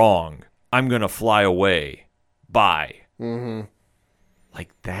was wrong. I'm gonna fly away. Bye. Mm-hmm.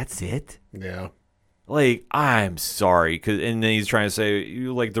 Like, that's it? Yeah. Like, I'm sorry, and then he's trying to say,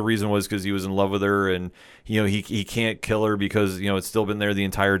 like, the reason was because he was in love with her, and he can't kill her because it's still been there the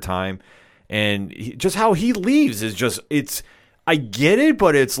entire time, and just how he leaves is just I get it,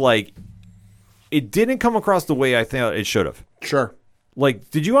 but it's like it didn't come across the way I thought it should have. Sure. Like,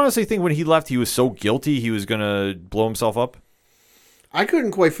 did you honestly think when he left he was so guilty he was gonna blow himself up? I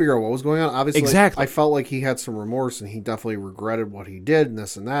couldn't quite figure out what was going on. Obviously, exactly. I felt like he had some remorse and he definitely regretted what he did and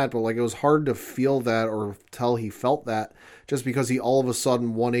this and that. But like it was hard to feel that or tell he felt that just because he all of a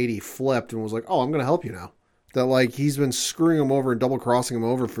sudden 180 flipped and was like, "Oh, I'm going to help you now." That like he's been screwing him over and double crossing him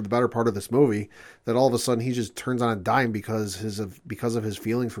over for the better part of this movie. That all of a sudden he just turns on a dime because of his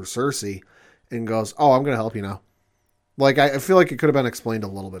feelings for Cersei and goes, "Oh, I'm going to help you now." Like I feel like it could have been explained a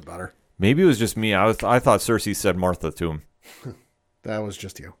little bit better. Maybe it was just me. I thought Cersei said Martha to him. That was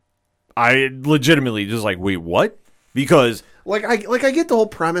just you. I legitimately just like, wait, what? Because I get the whole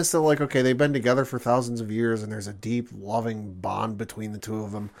premise that like, okay, they've been together for thousands of years and there's a deep loving bond between the two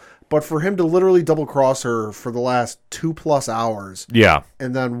of them. But for him to literally double cross her for the last 2+ hours. Yeah.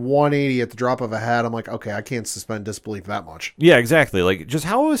 And then 180 at the drop of a hat, I'm like, okay, I can't suspend disbelief that much. Yeah, exactly. Like just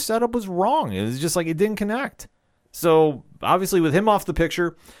how it was set up was wrong. It was just like it didn't connect. So obviously with him off the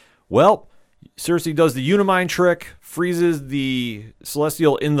picture, well, Cersei does the Unimind trick, freezes the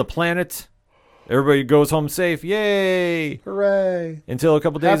Celestial in the planet. Everybody goes home safe. Yay! Hooray! Until a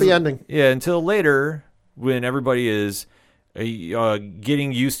couple days. Happy ending. Yeah, until later when everybody is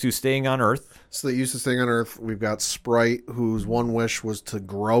getting used to staying on Earth. So they used to staying on Earth. We've got Sprite, whose one wish was to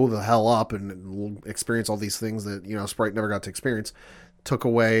grow the hell up and experience all these things that Sprite never got to experience. They took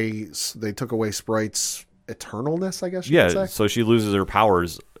away Sprite's eternalness, I guess you could say. So she loses her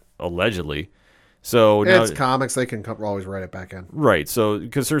powers. Allegedly. So now, it's comics, they can always write it back in. Right. So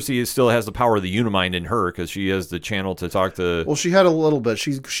because Cersei still has the power of the Unimind in her because she has the channel to talk to. Well, she had a little bit.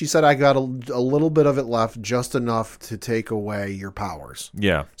 She said, I got a little bit of it left, just enough to take away your powers.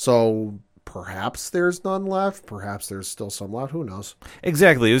 Yeah. So perhaps there's none left. Perhaps there's still some left. Who knows?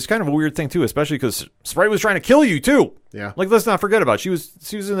 Exactly. It was kind of a weird thing too, especially because Sprite was trying to kill you too. Yeah. Like, let's not forget about it. She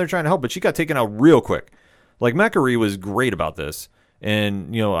was in there trying to help, but she got taken out real quick. Like, Mechari was great about this.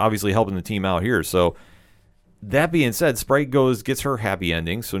 And, obviously helping the team out here. So, that being said, Sprite gets her happy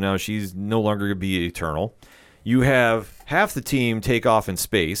ending. So now she's no longer going to be eternal. You have half the team take off in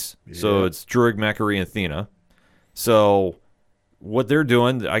space. Yeah. So, it's Druig, Mechari, and Athena. So, what they're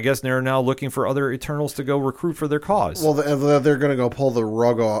doing, I guess they're now looking for other Eternals to go recruit for their cause. Well, they're going to go pull the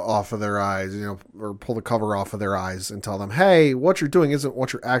rug off of their eyes, or pull the cover off of their eyes and tell them, hey, what you're doing isn't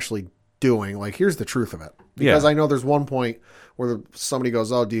what you're actually doing. Like, here's the truth of it. Because Yeah. I know there's one point where somebody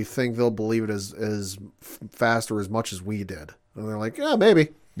goes, oh, do you think they'll believe it as fast or as much as we did? And they're like, yeah, maybe.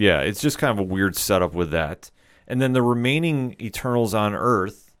 Yeah, it's just kind of a weird setup with that. And then the remaining Eternals on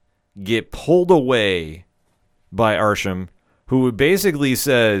Earth get pulled away by Arsham, who basically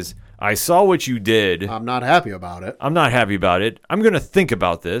says, I saw what you did. I'm not happy about it. I'm not happy about it. I'm going to think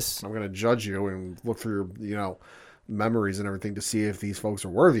about this. I'm going to judge you and look through your, memories and everything to see if these folks are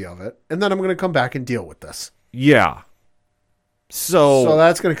worthy of it. And then I'm going to come back and deal with this. Yeah. So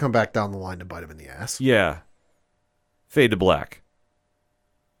that's going to come back down the line to bite him in the ass. Yeah. Fade to black.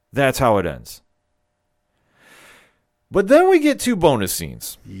 That's how it ends. But then we get 2 bonus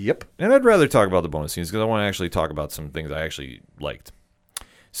scenes. Yep. And I'd rather talk about the bonus scenes because I want to actually talk about some things I actually liked.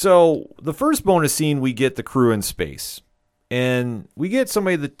 So the first bonus scene, we get the crew in space. And we get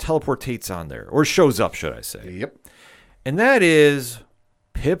somebody that teleportates on there. Or shows up, should I say. Yep. And that is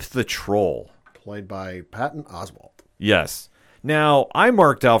Pip the Troll. Played by Patton Oswalt. Yes. Now, I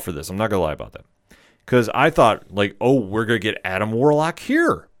marked out for this. I'm not going to lie about that. Because I thought, we're going to get Adam Warlock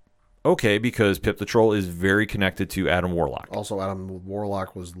here. Okay, because Pip the Troll is very connected to Adam Warlock. Also, Adam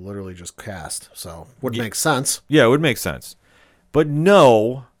Warlock was literally just cast, so would make sense. Yeah, it would make sense. But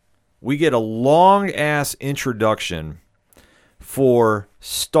no, we get a long-ass introduction for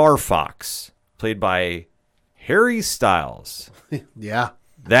Star Fox, played by Harry Styles. Yeah.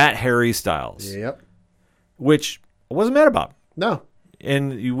 That Harry Styles. Yep. Which I wasn't mad about. No.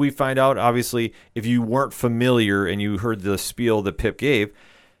 And we find out, obviously, if you weren't familiar and you heard the spiel that Pip gave,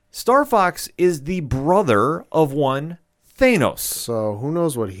 Star Fox is the brother of one Thanos. So who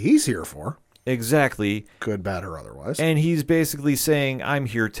knows what he's here for? Exactly. Good, bad, or otherwise. And he's basically saying, I'm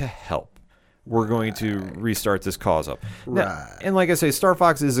here to help. We're going to restart this cause up. Now, Right. and like I say, Star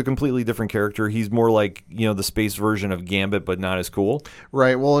Fox is a completely different character. He's more like, the space version of Gambit, but not as cool.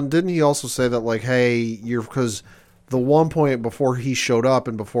 Right. Well, and didn't he also say that, hey, because the one point before he showed up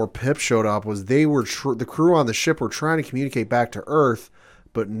and before Pip showed up was they were the crew on the ship were trying to communicate back to Earth,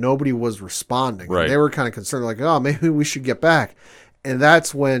 but nobody was responding. Right. And they were kind of concerned, oh, maybe we should get back. And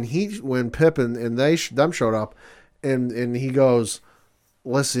that's when Pip and them showed up, and he goes,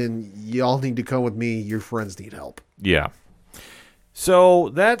 listen, y'all need to come with me. Your friends need help. Yeah. So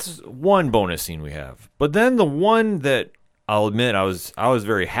that's one bonus scene we have. But then the one that I'll admit I was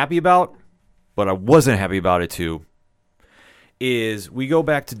very happy about, but I wasn't happy about it too, is we go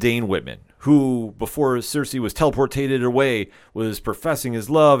back to Dane Whitman, who, before Cersei was teleported away, was professing his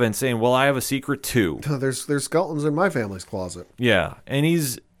love and saying, well, I have a secret too. There's skeletons in my family's closet. Yeah, and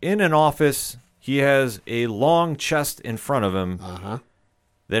he's in an office. He has a long chest in front of him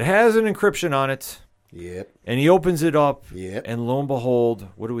that has an encryption on it. Yep. And he opens it up, Yep. and lo and behold,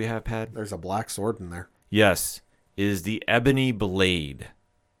 what do we have, Pat? There's a black sword in there. Yes, is the Ebony Blade,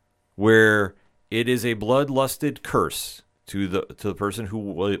 where it is a bloodlusted curse to the person who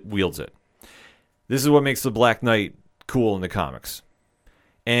wields it. This is what makes the Black Knight cool in the comics.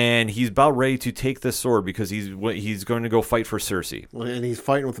 And he's about ready to take this sword because he's going to go fight for Cersei. And he's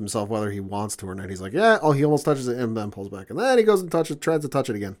fighting with himself whether he wants to or not. He's like, yeah, he almost touches it and then pulls back. And then he goes and tries to touch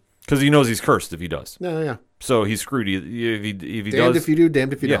it again. Because he knows he's cursed if he does. Yeah. So he's screwed if he Damned does. if you do,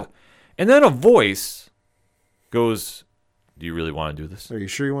 damned if you don't. And then a voice goes, do you really want to do this? Are you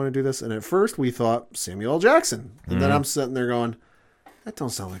sure you want to do this? And at first we thought Samuel L. Jackson. And then I'm sitting there going, that don't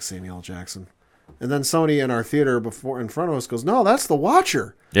sound like Samuel L. Jackson. And then somebody in our theater in front of us goes, no, that's the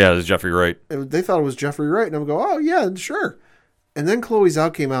Watcher. Yeah, this is Jeffrey Wright. And they thought it was Jeffrey Wright. And I'm going, oh, yeah, sure. And then Chloe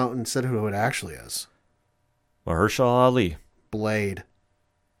Zhao came out and said who it actually is. Mahershala Ali. Blade.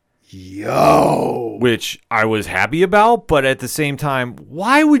 Yo. Which I was happy about, but at the same time,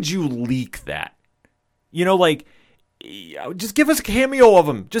 why would you leak that? Just give us a cameo of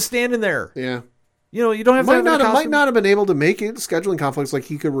him. Just standing there. Yeah. You don't have to might not have been able to make it. Scheduling conflicts, like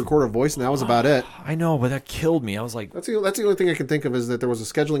he could record a voice, and that was about it. I know, but that killed me. I was like, that's the only thing I can think of is that there was a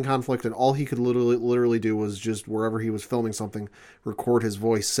scheduling conflict, and all he could literally do was just wherever he was filming something, record his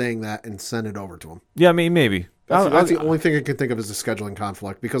voice saying that and send it over to him. yeah, I mean, maybe. That's the only thing I can think of is a scheduling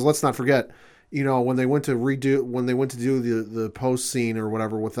conflict. Because let's not forget, when they went to do the post scene or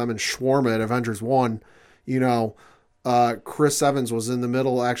whatever with them in Shawarma at Avengers 1, Chris Evans was in the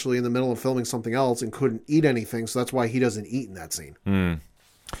middle of filming something else and couldn't eat anything, so that's why he doesn't eat in that scene.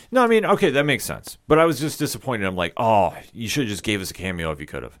 No, I mean, okay, that makes sense. But I was just disappointed. I'm like, oh, you should have just gave us a cameo if you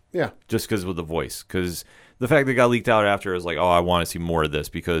could have. Yeah. Just because of the voice. Because the fact that it got leaked out after, I was like, oh, I want to see more of this.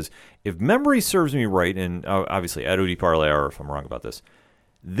 Because if memory serves me right, and obviously Ed Udi Parlay, or if I'm wrong about this,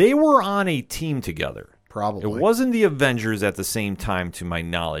 they were on a team together. Probably. It wasn't the Avengers at the same time, to my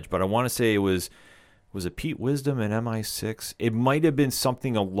knowledge, but I want to say it was was it Pete Wisdom and MI6? It might have been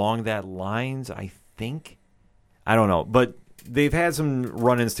something along that lines, I think. I don't know. But they've had some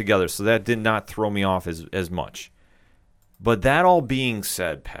run-ins together, so that did not throw me off as much. But that all being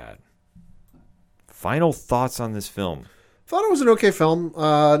said, Pat, final thoughts on this film? Thought it was an okay film.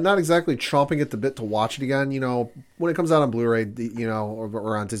 Not exactly chomping at the bit to watch it again. You know, when it comes out on Blu-ray, you know,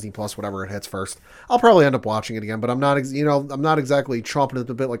 or on Disney Plus, whatever it hits first, I'll probably end up watching it again. But I'm not exactly chomping at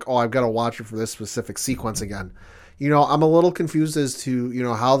the bit like, oh, I've got to watch it for this specific sequence again. You know, I'm a little confused as to, you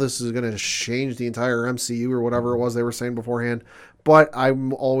know, how this is going to change the entire MCU or whatever it was they were saying beforehand. But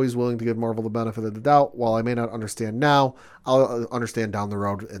I'm always willing to give Marvel the benefit of the doubt. While I may not understand now, I'll understand down the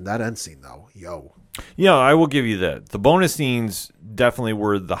road. And that end scene, though, yo. Yeah, I will give you that. The bonus scenes definitely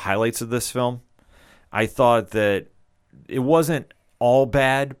were the highlights of this film. I thought that it wasn't all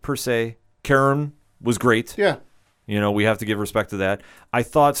bad, per se. Karen was great. Yeah. You know, we have to give respect to that. I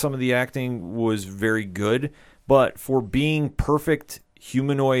thought some of the acting was very good, but for being perfect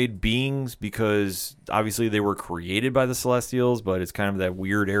humanoid beings, because obviously they were created by the Celestials, but it's kind of that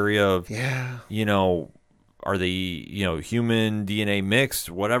weird area of, you know, are they, you know, human DNA mixed,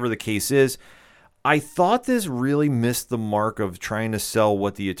 whatever the case is. I thought this really missed the mark of trying to sell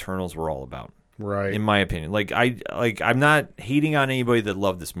what the Eternals were all about. Right. In my opinion. I'm not hating on anybody that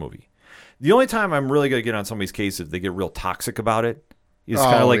loved this movie. The only time I'm really going to get on somebody's case if they get real toxic about it is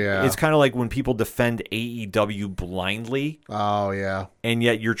it's kind of like when people defend AEW blindly. Oh, yeah. And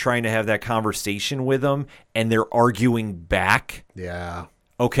yet you're trying to have that conversation with them and they're arguing back. Yeah.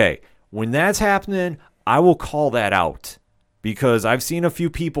 Okay. When that's happening, I will call that out. Because I've seen a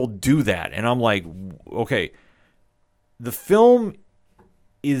few people do that, and I'm like, okay, the film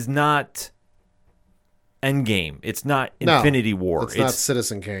is not Endgame. It's not Infinity War. It's not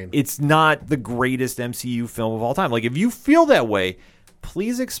Citizen Kane. It's not the greatest MCU film of all time. Like, if you feel that way,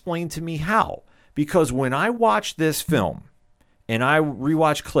 please explain to me how. Because when I watch this film, and I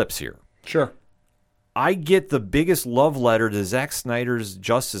rewatch clips here, sure, I get the biggest love letter to Zack Snyder's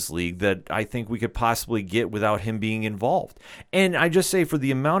Justice League that I think we could possibly get without him being involved. And I just say, for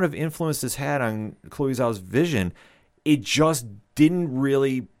the amount of influence this had on Chloe Zhao's vision, it just didn't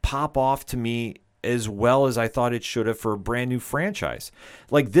really pop off to me as well as I thought it should have for a brand new franchise.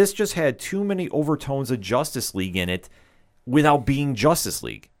 Like, this just had too many overtones of Justice League in it without being Justice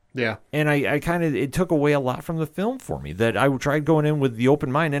League. Yeah. And I kind of, it took away a lot from the film for me, that I tried going in with the open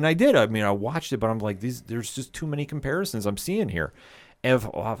mind, and I did. I mean, I watched it, but I'm like, there's just too many comparisons I'm seeing here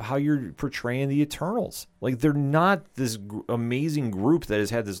of how you're portraying the Eternals. Like, they're not this amazing group that has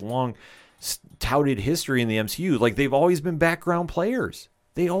had this long touted history in the MCU. Like, they've always been background players.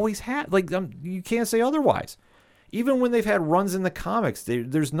 They always had. Like, you can't say otherwise. Even when they've had runs in the comics,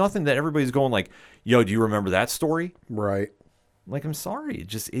 there's nothing that everybody's going like, yo, do you remember that story? Right. Like, I'm sorry.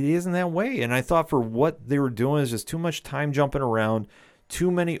 It isn't that way. And I thought for what they were doing is just too much time jumping around,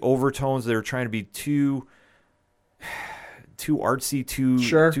 too many overtones. They were trying to be too artsy, too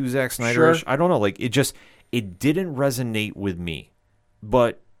Zack Snyder-ish. Sure. I don't know. Like, it didn't resonate with me.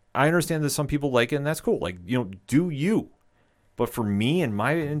 But I understand that some people like it, and that's cool. Like, you know, do you. But for me and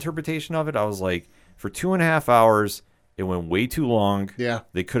my interpretation of it, I was like, for 2.5 hours, it went way too long. Yeah.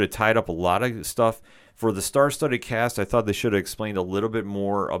 They could have tied up a lot of stuff. For the star-studded cast, I thought they should have explained a little bit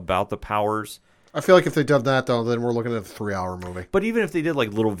more about the powers. I feel like if they did that, though, then we're looking at a 3-hour movie. But even if they did,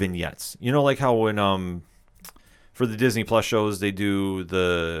 like, little vignettes. You know, like how when for the Disney Plus shows, they do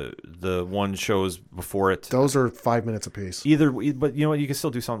the one shows before it. Those are 5 minutes apiece. But you know what? You can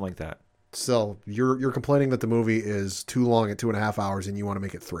still do something like that. So you're complaining that the movie is too long at 2.5 hours and you want to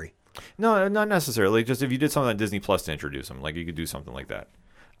make it 3. No, not necessarily. Just if you did something on Disney Plus to introduce them, like, you could do something like that.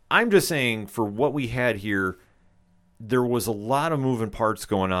 I'm just saying, for what we had here, there was a lot of moving parts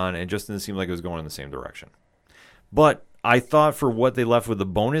going on, and it just didn't seem like it was going in the same direction. But I thought for what they left with the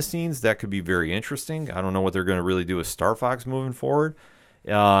bonus scenes, that could be very interesting. I don't know what they're going to really do with Star Fox moving forward.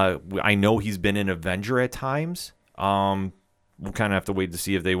 I know he's been an Avenger at times. We'll kind of have to wait to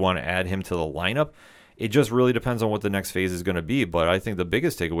see if they want to add him to the lineup. It just really depends on what the next phase is going to be. But I think the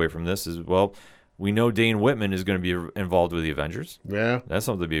biggest takeaway from this is, well, we know Dane Whitman is going to be involved with the Avengers. Yeah. That's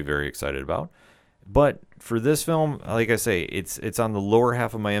something to be very excited about. But for this film, like I say, it's on the lower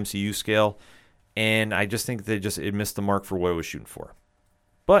half of my MCU scale, and I just think that it missed the mark for what it was shooting for.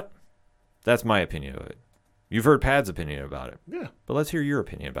 But that's my opinion of it. You've heard Pad's opinion about it. Yeah. But let's hear your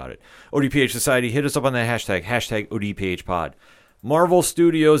opinion about it. ODPH Society, hit us up on that hashtag ODPHpod. Marvel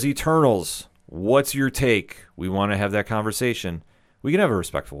Studios Eternals, what's your take? We want to have that conversation. We can have a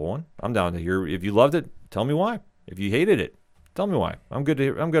respectful one. I'm down to hear. If you loved it, tell me why. If you hated it, tell me why. I'm good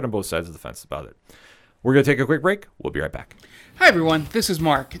on both sides of the fence about it. We're going to take a quick break. We'll be right back. Hi everyone, this is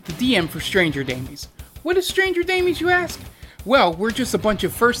Mark, the DM for Stranger Damies. What is Stranger Damies, you ask? Well, we're just a bunch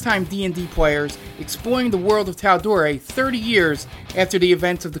of first-time D&D players exploring the world of Tal'Dorei 30 years after the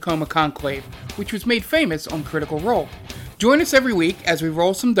events of the Coma Conclave, which was made famous on Critical Role. Join us every week as we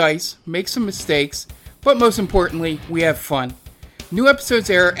roll some dice, make some mistakes, but most importantly, we have fun. New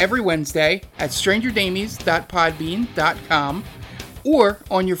episodes air every Wednesday at strangerdamies.podbean.com or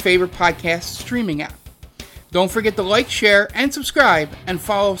on your favorite podcast streaming app. Don't forget to like, share, and subscribe, and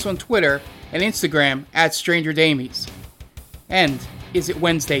follow us on Twitter and Instagram at Stranger Damies. And is it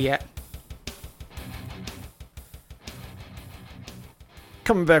Wednesday yet?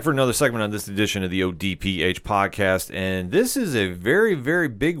 Coming back for another segment on this edition of the ODPH podcast, and this is a very, very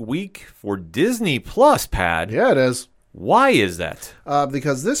big week for Disney Plus, Pad. Yeah, it is. Why is that?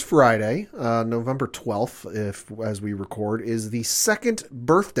 Because this Friday, November 12th, as we record, is the second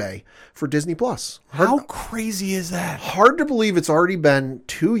birthday for Disney Plus. How crazy is that? Hard to believe it's already been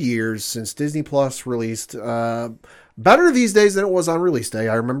 2 years since Disney Plus released. Better these days than it was on release day.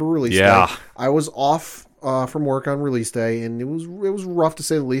 I remember release day. I was off from work on release day, and it was rough to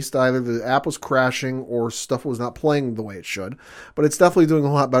say the least. Either the app was crashing or stuff was not playing the way it should. But it's definitely doing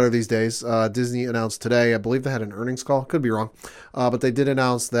a lot better these days. Disney announced today, I believe they had an earnings call. Could be wrong. But they did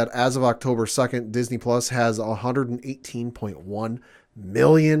announce that as of October 2nd, Disney Plus has 118.1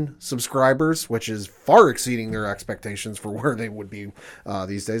 million subscribers, which is far exceeding their expectations for where they would be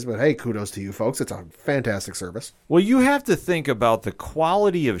these days. But hey, kudos to you folks. It's a fantastic service. Well, you have to think about the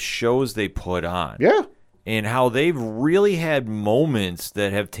quality of shows they put on. Yeah. And how they've really had moments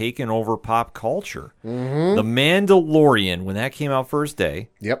that have taken over pop culture. Mm-hmm. The Mandalorian, when that came out first day.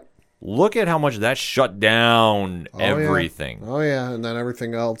 Yep. Look at how much that shut down everything. Yeah. Oh, yeah. And then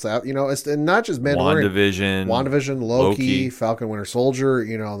everything else. It's and not just Mandalorian. WandaVision, Loki, Falcon Winter Soldier,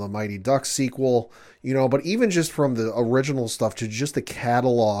 the Mighty Ducks sequel, but even just from the original stuff to just the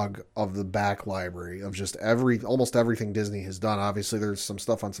catalog of the back library of just almost everything Disney has done. Obviously, there's some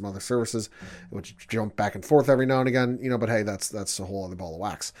stuff on some other services which jump back and forth every now and again, but hey, that's a whole other ball of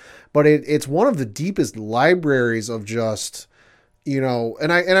wax. But it's one of the deepest libraries of just...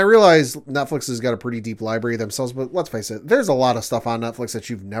 and I realize Netflix has got a pretty deep library themselves, but let's face it, there's a lot of stuff on Netflix that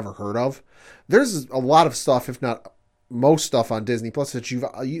you've never heard of. There's a lot of stuff, if not most stuff on Disney Plus that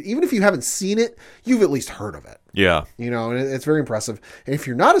even if you haven't seen it, you've at least heard of it. Yeah. And it's very impressive. And if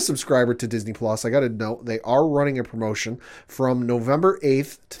you're not a subscriber to Disney Plus, I got to note, they are running a promotion from November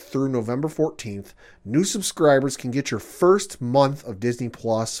 8th through November 14th. New subscribers can get your first month of Disney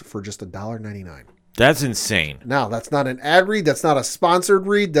Plus for just $1.99. That's insane. Now, that's not an ad read. That's not a sponsored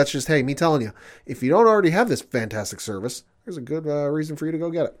read. That's just, hey, me telling you, if you don't already have this fantastic service, there's a good reason for you to go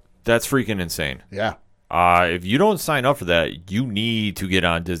get it. That's freaking insane. Yeah. If you don't sign up for that, you need to get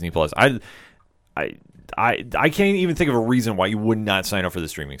on Disney Plus. I can't even think of a reason why you would not sign up for the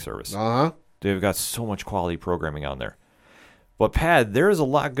streaming service. Uh-huh. They've got so much quality programming on there. But, Pat, there is a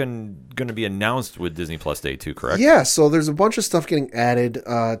lot going to be announced with Disney Plus Day 2, correct? Yeah, so there's a bunch of stuff getting added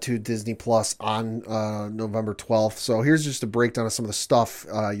to Disney Plus on November 12th. So here's just a breakdown of some of the stuff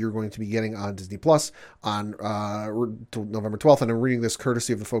you're going to be getting on Disney Plus on November 12th. And I'm reading this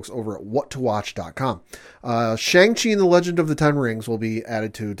courtesy of the folks over at whattowatch.com. Shang-Chi and the Legend of the Ten Rings will be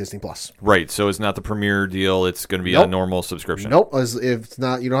added to Disney Plus. Right, so it's not the premiere deal. It's going to be a normal subscription. Nope, if it's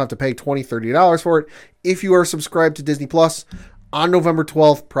not, you don't have to pay $20, $30 for it. If you are subscribed to Disney Plus, on November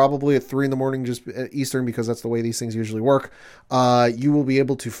 12th, probably at 3 in the morning, just Eastern, because that's the way these things usually work, you will be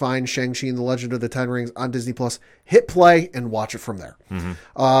able to find Shang-Chi and the Legend of the Ten Rings on Disney Plus. Hit play and watch it from there.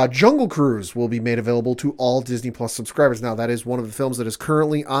 Mm-hmm. Jungle Cruise will be made available to all Disney Plus subscribers. Now, that is one of the films that is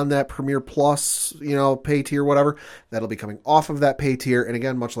currently on that Premiere Plus, pay tier, whatever. That'll be coming off of that pay tier. And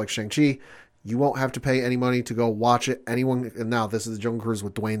again, much like Shang-Chi, you won't have to pay any money to go watch it. And now this is the Jungle Cruise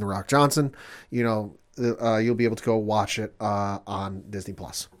with Dwayne "The Rock" Johnson. You'll be able to go watch it on Disney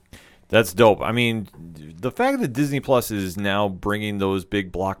Plus. That's dope. I mean, the fact that Disney Plus is now bringing those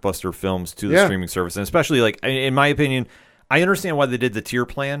big blockbuster films to the streaming service, and especially, in my opinion, I understand why they did the tier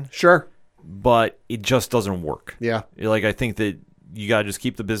plan. Sure. But it just doesn't work. Yeah. I think that you got to just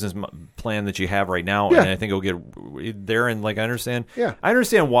keep the business plan that you have right now, and I think it'll get there. And I understand. Yeah. I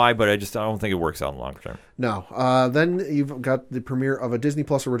understand why, but I don't think it works out in the long term. No. Then you've got the premiere of a Disney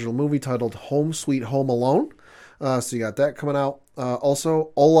Plus original movie titled Home Sweet Home Alone. So you got that coming out.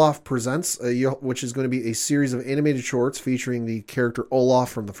 Also, Olaf Presents, which is going to be a series of animated shorts featuring the character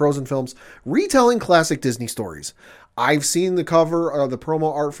Olaf from the Frozen films, retelling classic Disney stories. I've seen the cover, the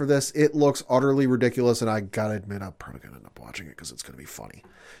promo art for this. It looks utterly ridiculous, and I gotta admit, I'm probably gonna end up watching it because it's gonna be funny.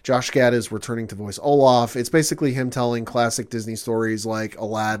 Josh Gad is returning to voice Olaf. It's basically him telling classic Disney stories like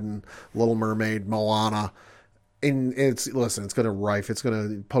Aladdin, Little Mermaid, Moana, And it's going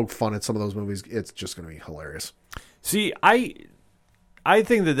to poke fun at some of those movies. It's just going to be hilarious. See, I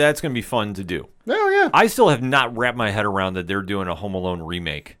think that that's going to be fun to do. Oh, yeah. I still have not wrapped my head around that they're doing a Home Alone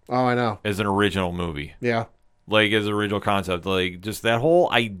remake Oh, I know. as an original movie. Yeah. Like, as an original concept. Like, just that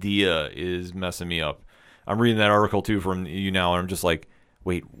whole idea is messing me up. I'm reading that article, too, from you now, and I'm just like,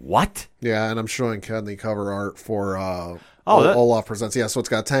 wait, what? Yeah, and I'm showing Ken the cover art for that- Olaf Presents. Yeah, so it's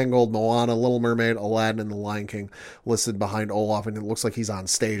got Tangled, Moana, Little Mermaid, Aladdin, and The Lion King listed behind Olaf, and it looks like he's on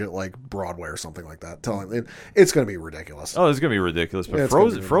stage at like Broadway or something like that. It's going to be ridiculous. Oh, it's going to be ridiculous. But Yeah, it's gonna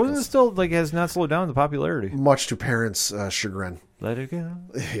be Frozen ridiculous. is still, like, has not slowed down the popularity. Much to parents' chagrin. Let it go.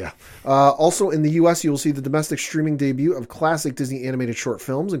 Yeah. Also in the U.S., you will see the domestic streaming debut of classic Disney animated short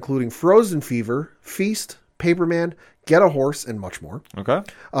films, including Frozen Fever, Feast, Paperman, Get a Horse, and much more. Okay.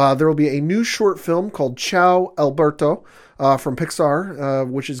 There will be a new short film called Ciao Alberto from Pixar,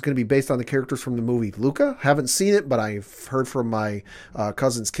 which is going to be based on the characters from the movie Luca. Haven't seen it, but I've heard from my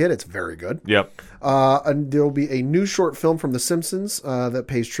cousin's kid. It's very good. Yep. And there will be a new short film from The Simpsons that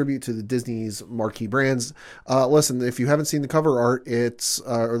pays tribute to the Disney's marquee brands. Listen, if you haven't seen the cover art, it's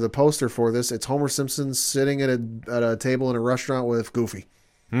or the poster for this, it's Homer Simpson sitting at a table in a restaurant with Goofy.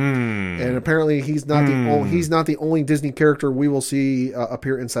 And apparently he's not the only Disney character we will see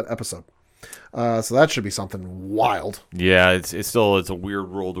appear in said episode. So that should be something wild. Yeah, it's a weird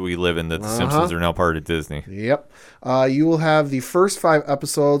world we live in that the Simpsons are now part of Disney. Yep. You will have the first 5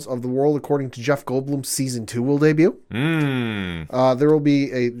 episodes of The World According to Jeff Goldblum season 2 will debut. There will be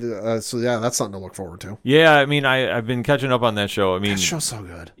so yeah, that's something to look forward to. Yeah, I mean, I've been catching up on that show. I mean, That show's so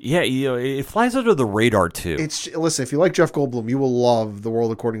good. yeah, it flies under the radar too. Listen, if you like Jeff Goldblum, you will love The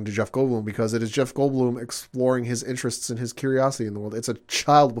World According to Jeff Goldblum because it is Jeff Goldblum exploring his interests and his curiosity in the world. It's a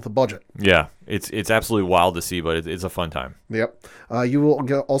child with a budget. Yeah, it's absolutely wild to see, but it's a fun time. Yep. You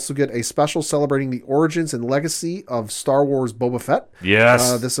will also get a special celebrating the origins and legacy of Star Wars Boba Fett.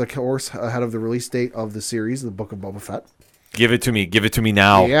 Yes. This, of course, ahead of the release date of the series, The Book of Boba Fett. Give it to me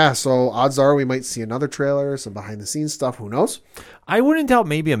now. Yeah, so odds are we might see another trailer, some behind-the-scenes stuff. Who knows? I wouldn't doubt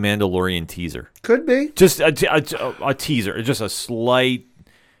maybe a Mandalorian teaser. Could be. Just a teaser, just a slight,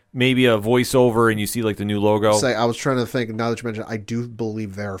 maybe a voiceover, and you see like the new logo. I was trying to think, now that you mentioned it, I do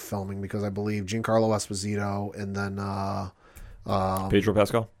believe they're filming because I believe Giancarlo Esposito and then... Pedro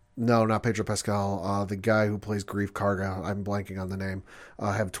Pascal? No, not Pedro Pascal. The guy who plays Grief Karga, I'm blanking on the name,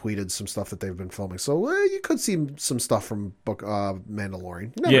 have tweeted some stuff that they've been filming. So you could see some stuff from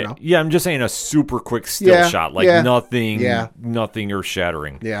Mandalorian. You never know. Yeah, I'm just saying a super quick still shot, like nothing earth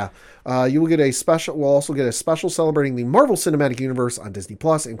shattering. Yeah. You will get we'll also get a special celebrating the Marvel Cinematic Universe on Disney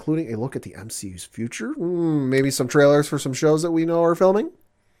Plus, including a look at the MCU's future. Maybe some trailers for some shows that we know are filming.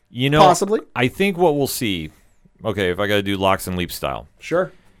 Possibly. I think what we'll see, okay, if I got to do locks and leap style.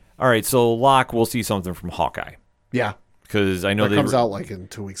 Sure. All right, so Locke, we'll see something from Hawkeye. Yeah. Because I know that comes out like in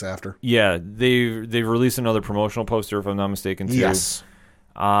 2 weeks after. Yeah, they've released another promotional poster, if I'm not mistaken, too. Yes.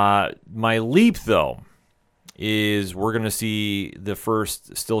 My leap, though, is we're going to see the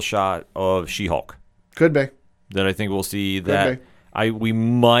first still shot of She-Hulk. Could be. That I think we'll see Could that. be. We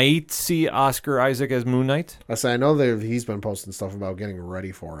might see Oscar Isaac as Moon Knight. I know he's been posting stuff about getting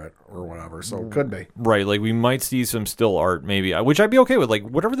ready for it or whatever, so it could be. Right, like we might see some still art maybe, which I'd be okay with. Like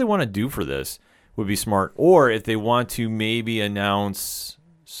whatever they want to do for this would be smart. Or if they want to maybe announce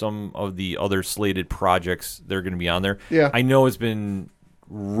some of the other slated projects they're going to be on there. Yeah. I know it's been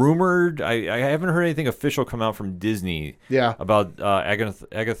rumored. I haven't heard anything official come out from Disney. Yeah. About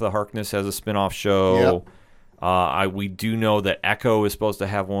Agatha Harkness has a spin-off show. Yep. We do know that Echo is supposed to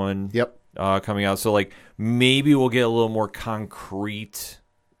have one. Yep. Coming out. So like maybe we'll get a little more concrete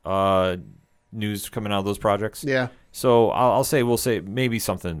news coming out of those projects. Yeah. So we'll say maybe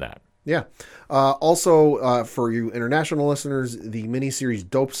something in that. Yeah. Also, for you international listeners, the miniseries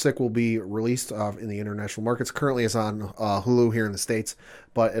Dope Sick will be released in the international markets. Currently, it's on Hulu here in the States,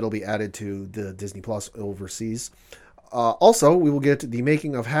 but it'll be added to the Disney Plus overseas. Also, we will get the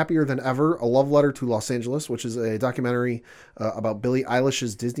making of Happier Than Ever, A Love Letter to Los Angeles, which is a documentary about Billie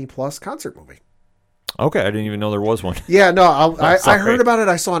Eilish's Disney Plus concert movie. Okay, I didn't even know there was one. Yeah, no, I heard about it.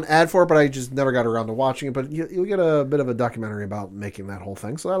 I saw an ad for it, but I just never got around to watching it. But you'll get a bit of a documentary about making that whole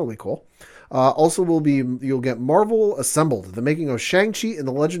thing, so that'll be cool. Also, you'll get Marvel Assembled, the making of Shang-Chi and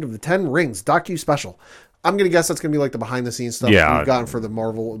the Legend of the Ten Rings docu-special. I'm going to guess that's going to be like the behind-the-scenes stuff we've gotten for the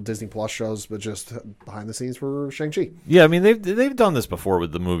Marvel Disney Plus shows, but just behind the scenes for Shang-Chi. Yeah, I mean, they've done this before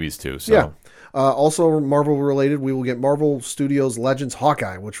with the movies, too. So. Yeah. Also, Marvel-related, we will get Marvel Studios Legends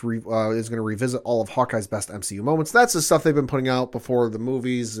Hawkeye, which is going to revisit all of Hawkeye's best MCU moments. That's the stuff they've been putting out before the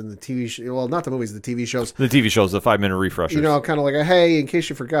movies and the TV shows. Well, not the movies, the TV shows. The TV shows, the 5-minute refreshers. Kind of like, hey, in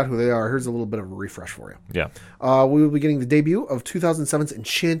case you forgot who they are, here's a little bit of a refresh for you. Yeah. We will be getting the debut of 2007's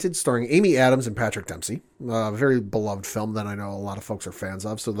Enchanted, starring Amy Adams and Patrick Dempsey. A very beloved film that I know a lot of folks are fans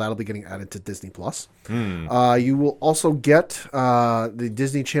of, so that'll be getting added to Disney+. You will also get the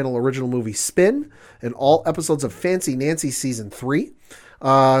Disney Channel original movie Spin and all episodes of Fancy Nancy Season 3.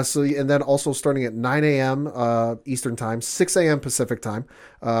 And then also starting at 9 a.m. Eastern Time, 6 a.m. Pacific Time,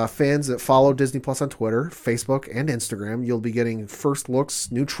 fans that follow Disney Plus on Twitter, Facebook, and Instagram, you'll be getting first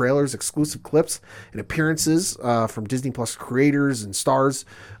looks, new trailers, exclusive clips, and appearances from Disney Plus creators and stars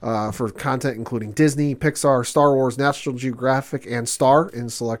for content including Disney, Pixar, Star Wars, National Geographic, and Star in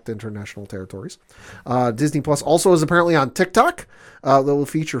select international territories. Disney Plus also is apparently on TikTok that will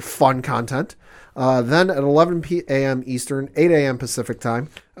feature fun content. Then at 11 a.m. Eastern, 8 a.m. Pacific Time,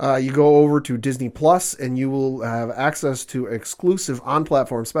 you go over to Disney Plus and you will have access to exclusive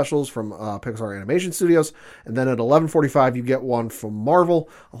on-platform specials from Pixar Animation Studios. And then at 11:45, you get one from Marvel,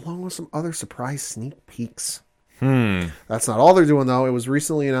 along with some other surprise sneak peeks. That's not all they're doing, though. It was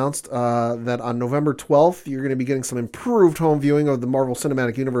recently announced that on November 12th, you're going to be getting some improved home viewing of the Marvel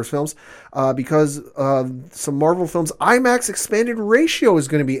Cinematic Universe films because some Marvel films IMAX expanded ratio is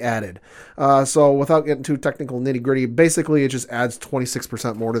going to be added. So without getting too technical nitty-gritty, basically it just adds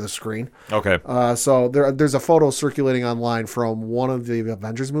 26% more to the screen. Okay. So there's a photo circulating online from one of the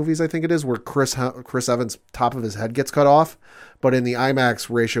Avengers movies, I think it is, where Chris Evans' top of his head gets cut off. But in the IMAX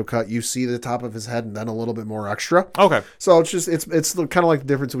ratio cut, you see the top of his head and then a little bit more extra. Okay. So it's kind of like the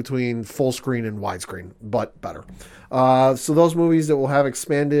difference between full screen and widescreen, but better. So those movies that will have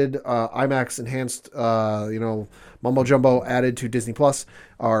expanded IMAX enhanced, mumbo jumbo added to Disney Plus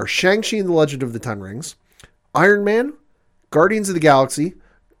are Shang-Chi and the Legend of the Ten Rings, Iron Man, Guardians of the Galaxy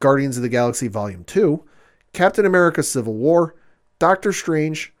Volume 2, Captain America Civil War, Doctor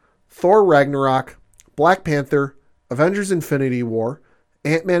Strange, Thor Ragnarok, Black Panther, Avengers Infinity War,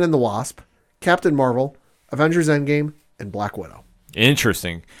 Ant-Man and the Wasp, Captain Marvel, Avengers Endgame, and Black Widow.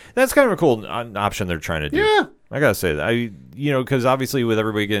 Interesting. That's kind of a cool option they're trying to do. Yeah. I gotta say that. Because obviously with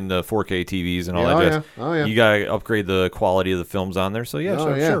everybody getting the 4K TVs and all that jazz, you gotta upgrade the quality of the films on there. So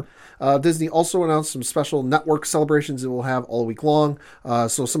sure. Disney also announced some special network celebrations that we'll have all week long.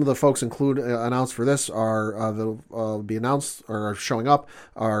 So some of the folks announced for this that'll be announced or are showing up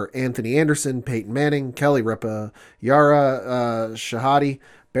are Anthony Anderson, Peyton Manning, Kelly Ripa, Yara Shahadi,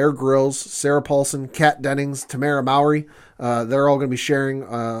 Bear Grylls, Sarah Paulson, Kat Dennings, Tamara Mowry. They're all going to be sharing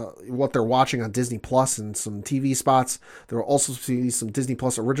what they're watching on Disney Plus and some TV spots. There will also be some Disney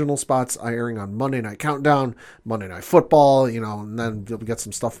Plus original spots airing on Monday Night Countdown, Monday Night Football, and then you'll get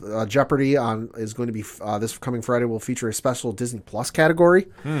some stuff. Jeopardy is going to be this coming Friday will feature a special Disney Plus category,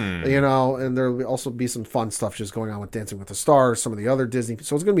 and there will also be some fun stuff just going on with Dancing with the Stars, some of the other Disney.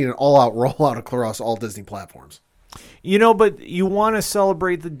 So it's going to be an all-out rollout across all Disney platforms. But you want to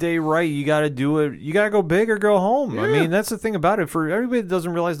celebrate the day right. You got to do it. You got to go big or go home. Yeah. I mean, that's the thing about it. For everybody that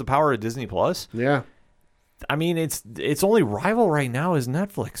doesn't realize the power of Disney Plus. Yeah. I mean, its only rival right now is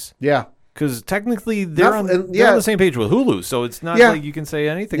Netflix. Yeah. Because technically they're on the same page with Hulu, so it's not like you can say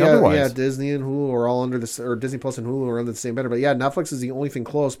anything otherwise. Yeah, Disney and Hulu are all under this, or Disney Plus and Hulu are under the same banner. But yeah, Netflix is the only thing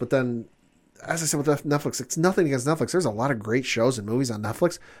close. But then, as I said with Netflix, it's nothing against Netflix. There's a lot of great shows and movies on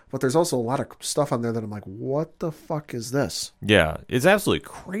Netflix, but there's also a lot of stuff on there that I'm like, what the fuck is this? Yeah, it's absolutely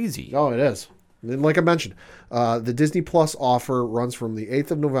crazy. Oh, it is. And like I mentioned, the Disney Plus offer runs from the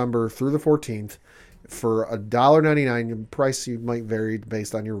 8th of November through the 14th for $1.99. Price might vary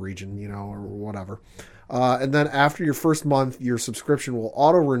based on your region, or whatever. And then after your first month, your subscription will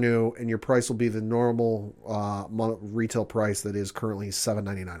auto-renew, and your price will be the normal retail price that is currently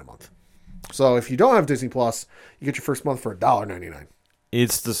 $7.99 a month. So if you don't have Disney Plus, you get your first month for $1.99.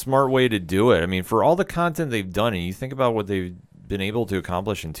 It's the smart way to do it. I mean, for all the content they've done, and you think about what they've been able to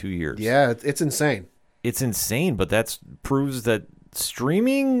accomplish in 2 years. Yeah, it's insane. It's insane, but that proves that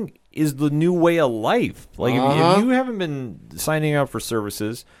streaming is the new way of life. Like, if you haven't been signing up for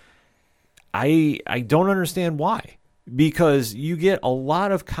services, I don't understand why. Because you get a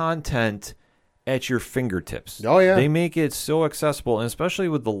lot of content at your fingertips. Oh, yeah. They make it so accessible, and especially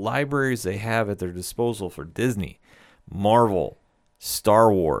with the libraries they have at their disposal for Disney, Marvel,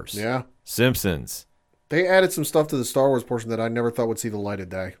 Star Wars, Simpsons. They added some stuff to the Star Wars portion that I never thought would see the light of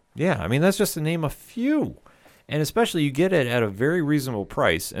day. Yeah, I mean, that's just to name a few. And especially you get it at a very reasonable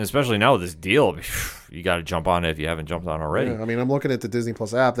price. And especially now with this deal, you got to jump on it if you haven't jumped on already. Yeah, I mean, I'm looking at the Disney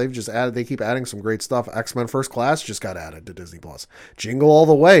Plus app. They keep adding some great stuff. X-Men First Class just got added to Disney Plus. Jingle All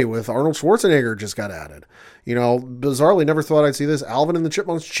the Way with Arnold Schwarzenegger just got added. Bizarrely, never thought I'd see this. Alvin and the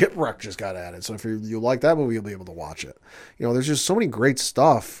Chipmunks Chipwreck just got added. So if you like that movie, you'll be able to watch it. There's just so many great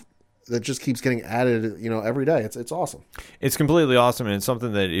stuff that just keeps getting added, every day. It's awesome. It's completely awesome, and it's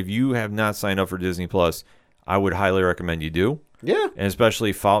something that if you have not signed up for Disney Plus, I would highly recommend you do. Yeah. And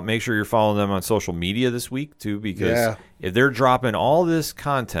especially make sure you're following them on social media this week, too, because if they're dropping all this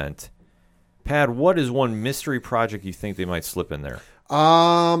content, Pat, what is one mystery project you think they might slip in there?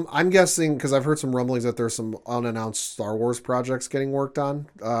 I'm guessing, because I've heard some rumblings that there's some unannounced Star Wars projects getting worked on.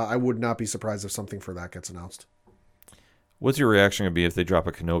 I would not be surprised if something for that gets announced. What's your reaction going to be if they drop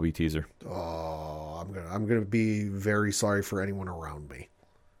a Kenobi teaser? Oh, I'm gonna be very sorry for anyone around me.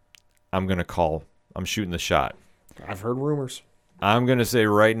 I'm going to call. I'm shooting the shot. I've heard rumors. I'm going to say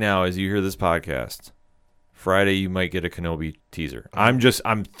right now, as you hear this podcast, Friday you might get a Kenobi teaser. I'm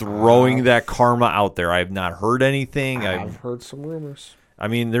throwing that karma out there. I have not heard anything. I've heard some rumors. I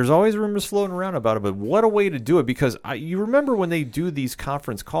mean, there's always rumors floating around about it, but what a way to do it, because you remember when they do these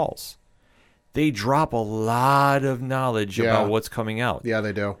conference calls, they drop a lot of knowledge about what's coming out. Yeah,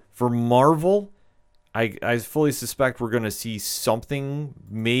 they do. For Marvel, I fully suspect we're going to see something,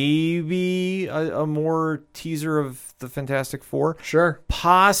 maybe a more teaser of the Fantastic Four. Sure.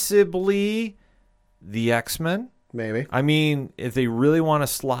 Possibly the X-Men. Maybe. I mean, if they really want to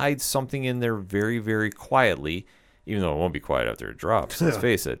slide something in there very, very quietly, even though it won't be quiet after it drops, let's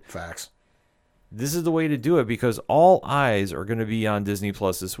face it. Facts. This is the way to do it, because all eyes are going to be on Disney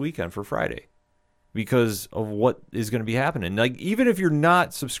Plus this weekend for Friday because of what is going to be happening. Like, even if you're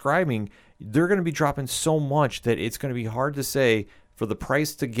not subscribing, they're going to be dropping so much that it's going to be hard to say, for the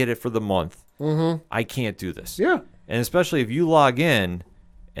price to get it for the month, I can't do this. Yeah. And especially if you log in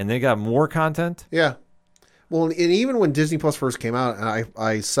and they got more content. Yeah. Well, and even when Disney Plus first came out, and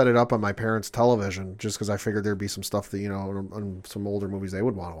I set it up on my parents' television just because I figured there'd be some stuff that, on some older movies they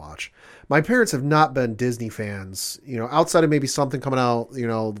would want to watch. My parents have not been Disney fans, outside of maybe something coming out,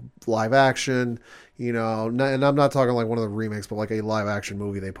 live action, and I'm not talking like one of the remakes, but like a live action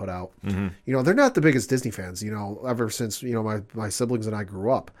movie they put out. Mm-hmm. They're not the biggest Disney fans, ever since, my siblings and I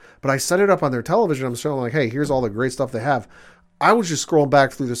grew up. But I set it up on their television. I'm showing like, hey, here's all the great stuff they have. I was just scrolling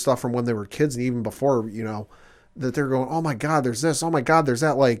back through the stuff from when they were kids and even before, that they're going, oh my God, there's this. Oh my God, there's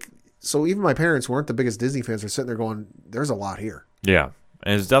that. Like, so even my parents who aren't the biggest Disney fans are sitting there going, there's a lot here. Yeah.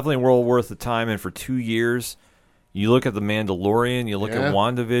 And it's definitely well worth the time. And for 2 years, you look at The Mandalorian, you look at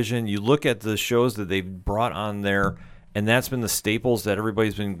WandaVision, you look at the shows that they've brought on there, and that's been the staples that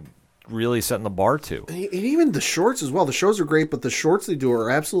everybody's been really setting the bar to. And even the shorts as well. The shows are great, but the shorts they do are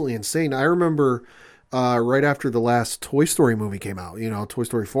absolutely insane. I remember right after the last Toy Story movie came out, Toy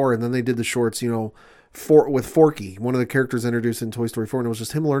Story 4, and then they did the shorts, with Forky, one of the characters introduced in Toy Story 4, and it was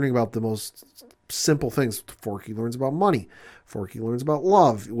just him learning about the most simple things. Forky learns about money. Forky learns about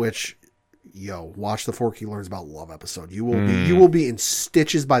love, which, watch the Forky Learns About Love episode. You will be in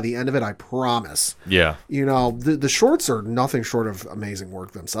stitches by the end of it, I promise. Yeah. The shorts are nothing short of amazing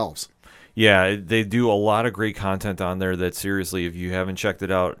work themselves. Yeah, they do a lot of great content on there that, seriously, if you haven't checked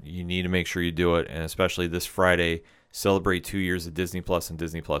it out, you need to make sure you do it. And especially this Friday, celebrate 2 years of Disney Plus and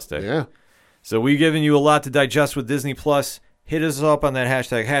Disney Plus Day. Yeah. So we've given you a lot to digest with Disney Plus. Hit us up on that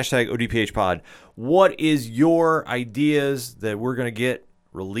hashtag ODPHpod. What is your ideas that we're going to get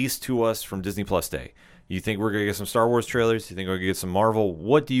released to us from Disney Plus Day? You think we're going to get some Star Wars trailers? You think we're going to get some Marvel?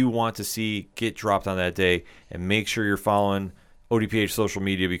 What do you want to see get dropped on that day? And make sure you're following ODPH social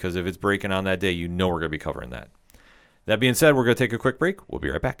media, because if it's breaking on that day, we're going to be covering that. That being said, we're going to take a quick break. We'll be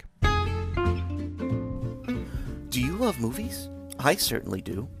right back. Do you love movies? I certainly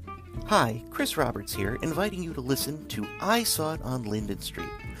do. Hi, Chris Roberts here, inviting you to listen to I Saw It on Linden Street,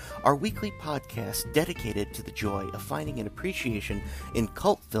 our weekly podcast dedicated to the joy of finding an appreciation in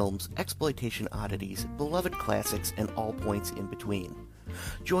cult films, exploitation oddities, beloved classics, and all points in between.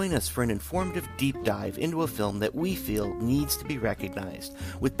 Join us for an informative deep dive into a film that we feel needs to be recognized,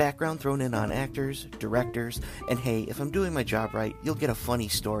 with background thrown in on actors, directors, and hey, if I'm doing my job right, you'll get a funny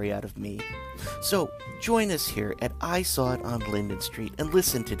story out of me. So, join us here at I Saw It on Linden Street and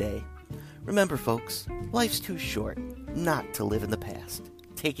listen today. Remember, folks, life's too short not to live in the past.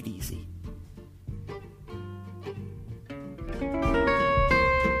 Take it easy.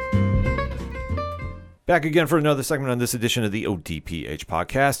 Back again for another segment on this edition of the ODPH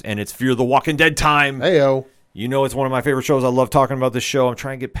podcast, and it's Fear the Walking Dead time. Heyo. You know it's one of my favorite shows. I love talking about this show. I'm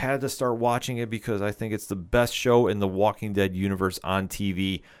trying to get Pat to start watching it because I think it's the best show in the Walking Dead universe on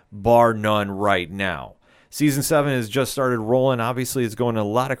TV, bar none right now. Season 7 has just started rolling. Obviously, it's going in a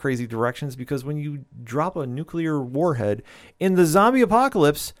lot of crazy directions because when you drop a nuclear warhead in the zombie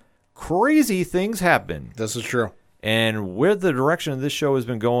apocalypse, crazy things happen. This is true. And where the direction of this show has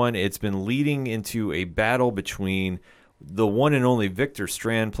been going, it's been leading into a battle between the one and only Victor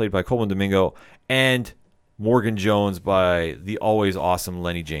Strand, played by Coleman Domingo, and Morgan Jones by the always awesome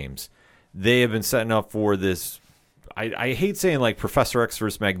Lenny James. they have been setting up for this. I hate saying like Professor X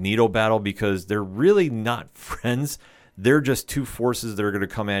versus Magneto battle because they're really not friends. They're just two forces that are going to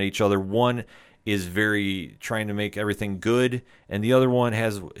come at each other. One is very trying to make everything good, and the other one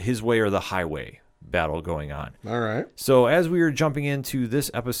has his way or the highway battle going on. All right. So as we are jumping into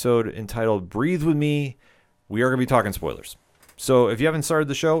this episode entitled Breathe With Me, we are going to be talking spoilers. So if you haven't started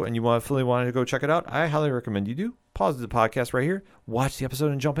the show and you really wanted to go check it out, I highly recommend you do. Pause the podcast right here, watch the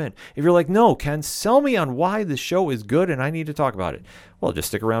episode, and jump in. If you're like, no, Ken, sell me on why the show is good and I need to talk about it. Well, just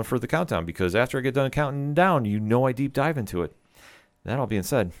stick around for the countdown because after I get done counting down, you know I deep dive into it. That all being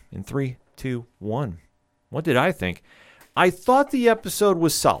said, in 3, 2, 1, what did I think? I thought the episode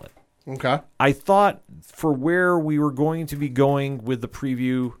was solid. Okay. I thought for where we were going to be going with the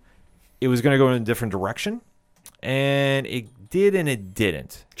preview, it was going to go in a different direction. And it did and it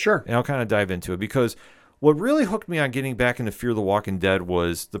didn't. Sure. And I'll kind of dive into it because what really hooked me on getting back into Fear the Walking Dead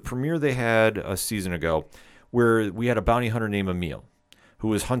was the premiere they had a season ago where we had a bounty hunter named Emil who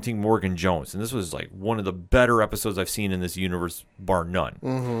was hunting Morgan Jones. And this was like one of the better episodes I've seen in this universe, bar none.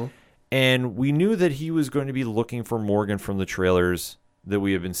 Mm-hmm. And we knew that he was going to be looking for Morgan from the trailers that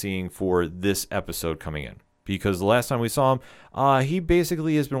we have been seeing for this episode coming in. Because the last time we saw him, he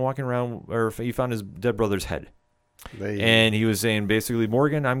basically has been walking around, or he found his dead brother's head. And he was saying, basically,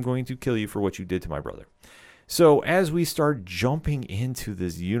 Morgan, I'm going to kill you for what you did to my brother. So as we start jumping into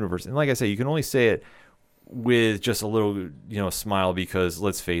this universe, and like I said, you can only say it with just a little, smile because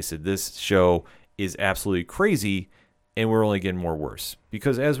let's face it, this show is absolutely crazy, and we're only getting more worse.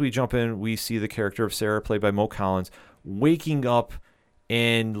 Because as we jump in, we see the character of Sarah, played by Mo Collins, waking up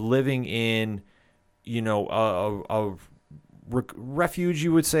and living in, a refuge,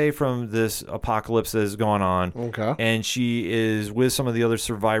 you would say, from this apocalypse that has gone on. Okay. And she is with some of the other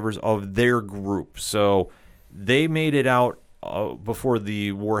survivors of their group. So they made it out before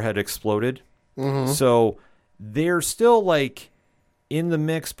the warhead exploded. Mm-hmm. So they're still like in the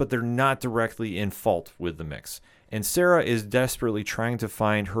mix, but they're not directly in fault with the mix. And Sarah is desperately trying to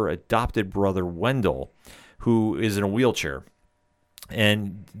find her adopted brother, Wendell, who is in a wheelchair.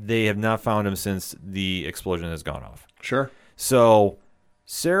 And they have not found him since the explosion has gone off. Sure. So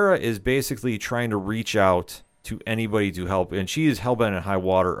Sarah is basically trying to reach out to anybody to help, and she is hellbent in high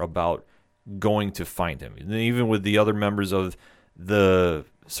water about going to find him. And even with the other members of the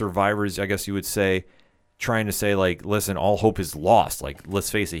survivors, I guess you would say, trying to say, like, listen, all hope is lost. Like, let's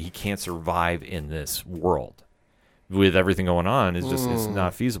face it, he can't survive in this world. With everything going on, it's just it's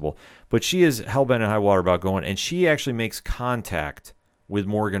not feasible. But she is hellbent in high water about going, and she actually makes contact with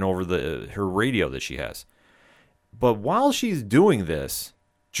Morgan over her radio that she has. But while she's doing this,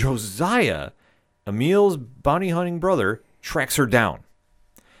 Josiah, Emil's bounty hunting brother, tracks her down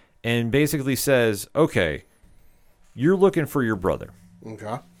and basically says, okay, you're looking for your brother.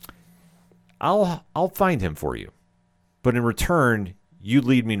 Okay. I'll find him for you. But in return, you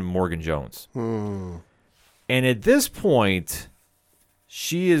lead me to Morgan Jones. And at this point,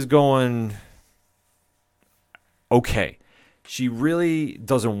 she is going, okay. She really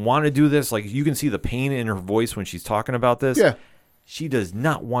doesn't want to do this. Like, you can see the pain in her voice when she's talking about this. Yeah. She does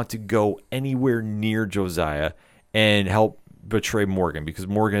not want to go anywhere near Josiah and help betray Morgan because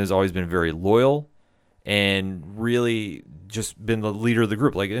Morgan has always been very loyal and really just been the leader of the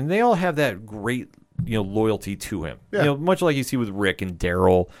group. Like, and they all have that great, loyalty to him. Yeah. Much like you see with Rick and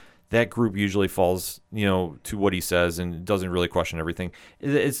Daryl. That group usually falls, to what he says and doesn't really question everything.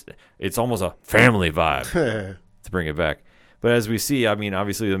 It's almost a family vibe to bring it back. But as we see, I mean,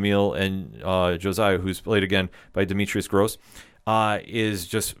 obviously Emil and Josiah, who's played again by Demetrius Gross, is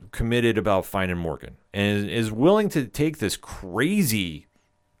just committed about finding Morgan and is willing to take this crazy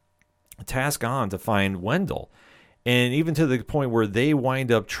task on to find Wendell. And even to the point where they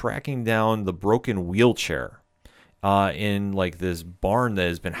wind up tracking down the broken wheelchair in like this barn that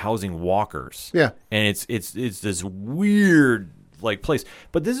has been housing walkers. Yeah. And it's this weird like place.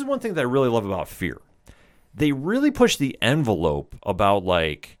 But this is one thing that I really love about Fear. They really push the envelope about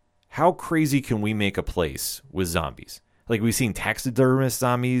like how crazy can we make a place with zombies? Like we've seen taxidermist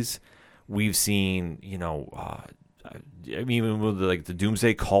zombies, we've seen even with the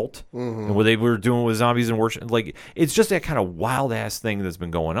Doomsday Cult and what they were doing with zombies and worship. Like it's just that kind of wild ass thing that's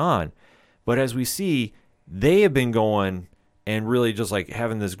been going on. But as we see, they have been going and really just like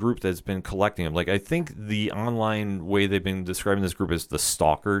having this group that's been collecting them. Like I think the online way they've been describing this group is the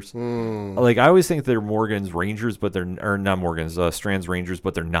Stalkers. Like I always think they're Morgan's Rangers, but they're not Morgan's Strand's Rangers,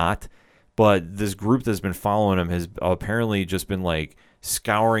 but they're not. But this group that's been following him has apparently just been like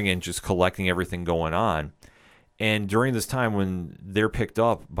scouring and just collecting everything going on. And during this time when they're picked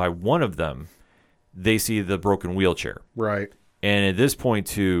up by one of them, they see the broken wheelchair. Right. And at this point,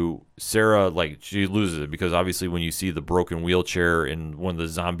 too, Sarah, like, she loses it because obviously when you see the broken wheelchair in one of the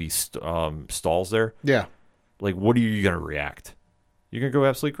zombie stalls there, Yeah. like, what are you going to react? You're going to go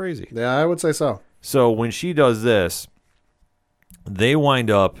absolutely crazy. Yeah, I would say so. So when she does this, they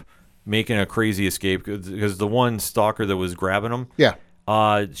wind up making a crazy escape because the one stalker that was grabbing them, Yeah.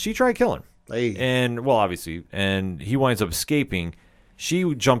 she tried killing him. Hey. And, well, obviously, and he winds up escaping.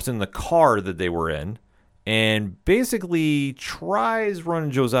 She jumps in the car that they were in and basically tries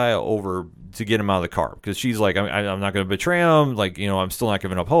running Josiah over to get him out of the car because she's like, I'm not going to betray him. Like, I'm still not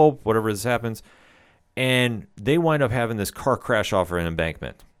giving up hope, whatever this happens. And they wind up having this car crash off an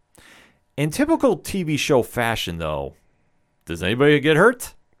embankment. In typical TV show fashion, though, does anybody get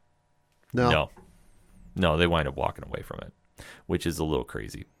hurt? No. No, they wind up walking away from it, which is a little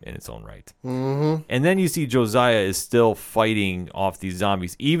crazy in its own right. Mm-hmm. And then you see Josiah is still fighting off these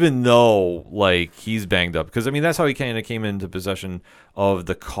zombies, even though, like, he's banged up. Because, I mean, that's how he kind of came into possession of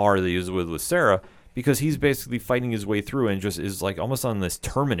the car that he was with Sarah, because he's basically fighting his way through and just is, like, almost on this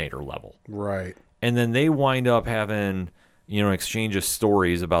Terminator level. Right. And then they wind up having, an exchange of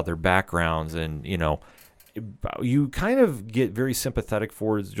stories about their backgrounds and, you kind of get very sympathetic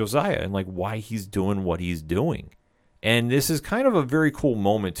for Josiah and, like, why he's doing what he's doing. And this is kind of a very cool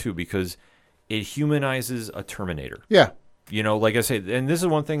moment, too, because it humanizes a Terminator. Yeah. Like I said, and this is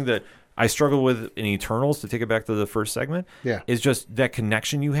one thing that I struggle with in Eternals, to take it back to the first segment, is just that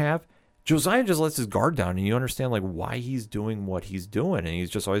connection you have. Josiah just lets his guard down, and you understand, like, why he's doing what he's doing. And he's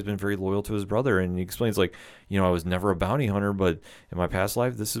just always been very loyal to his brother. And he explains, like, I was never a bounty hunter, but in my past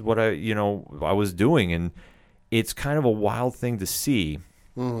life, this is what I was doing. And it's kind of a wild thing to see.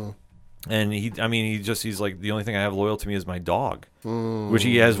 Mm-hmm. And he's like, the only thing I have loyal to me is my dog, which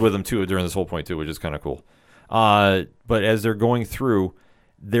he has with him too during this whole point too, which is kind of cool. But as they're going through,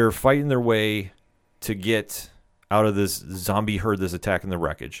 they're fighting their way to get out of this zombie herd that's attacking the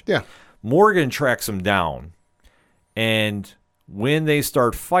wreckage. Yeah. Morgan tracks them down, and when they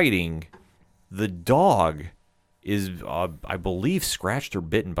start fighting, the dog is, I believe, scratched or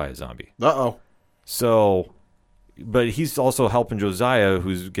bitten by a zombie. Uh-oh. So... But he's also helping Josiah,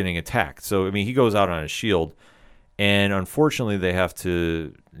 who's getting attacked. So, I mean, he goes out on a shield. And unfortunately, they have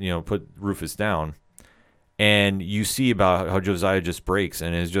to, put Rufus down. And you see about how Josiah just breaks.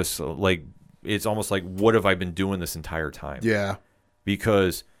 And it's just like, it's almost like, what have I been doing this entire time? Yeah.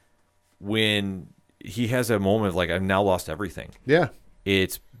 Because when he has that moment of, like, I've now lost everything. Yeah.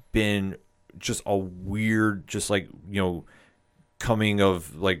 It's been just a weird, just like, coming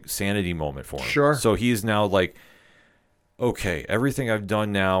of, like, sanity moment for him. Sure. So he's now like, okay, everything I've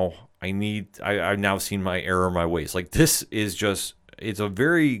done now, I've now seen my error, my ways. Like, this is just, it's a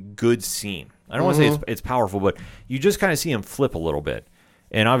very good scene. I don't want to say it's powerful, but you just kind of see him flip a little bit.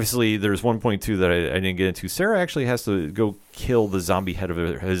 And obviously, there's 1.2 that I didn't get into. Sarah actually has to go kill the zombie head of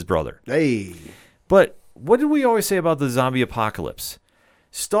his brother. Hey. But what did we always say about the zombie apocalypse?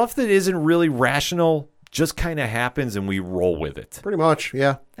 Stuff that isn't really rational just kind of happens and we roll with it. Pretty much,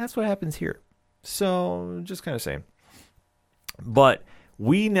 yeah. That's what happens here. So, just kind of saying. But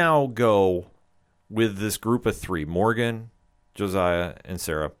we now go with this group of three, Morgan, Josiah, and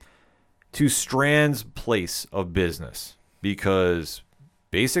Sarah, to Strand's place of business. Because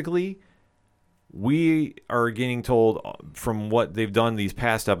basically, we are getting told from what they've done these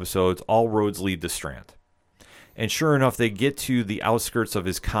past episodes, all roads lead to Strand. And sure enough, they get to the outskirts of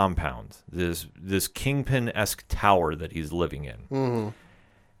his compound, this Kingpin-esque tower that he's living in. Mm-hmm.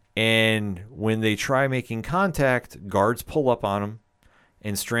 And when they try making contact, guards pull up on him,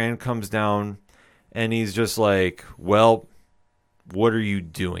 and Strand comes down, and he's just like, well, what are you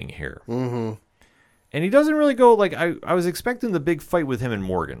doing here? Mm-hmm. And he doesn't really go, like, I was expecting the big fight with him and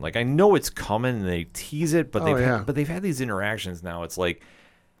Morgan. Like, I know it's coming, and they tease it, but they've had these interactions now. It's like,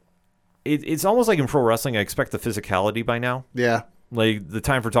 it's almost like in pro wrestling, I expect the physicality by now. Yeah. Like, the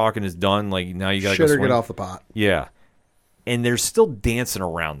time for talking is done. Like, now you got to go swing. get off the pot. Yeah. And they're still dancing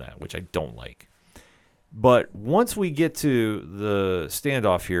around that, which I don't like. But once we get to the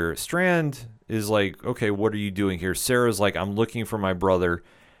standoff here, Strand is like, okay, what are you doing here? Sarah's like, I'm looking for my brother.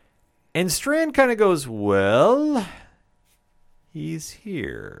 And Strand kind of goes, well, he's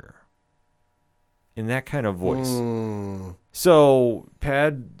here. In that kind of voice. So,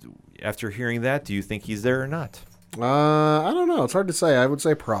 Pad, after hearing that, do you think he's there or not? I don't know. It's hard to say. I would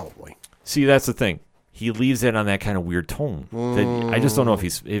say probably. See, that's the thing. He leaves it on that kind of weird tone. That I just don't know if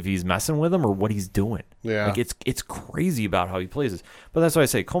he's messing with him or what he's doing. Yeah. Like, it's crazy about how he plays this. But that's why I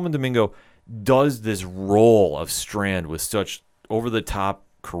say Coleman Domingo does this role of Strand with such over-the-top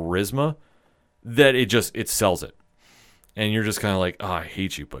charisma that it sells it. And you're just kind of like, oh, I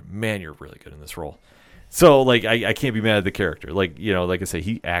hate you, but man, you're really good in this role. So, like, I can't be mad at the character. Like, like I say,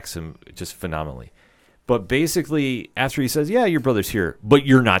 he acts him just phenomenally. But basically, after he says, yeah, your brother's here, but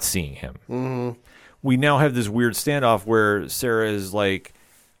you're not seeing him. Mm-hmm. We now have this weird standoff where Sarah is like,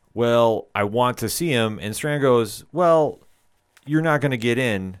 well, I want to see him. And Strand goes, well, you're not going to get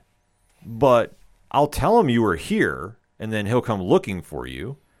in, but I'll tell him you were here, and then he'll come looking for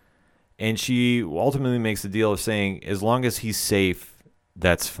you. And she ultimately makes the deal of saying, as long as he's safe,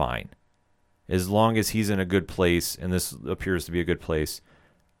 that's fine. As long as he's in a good place, and this appears to be a good place,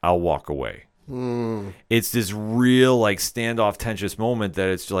 I'll walk away. It's this real, like, standoff, tensious moment that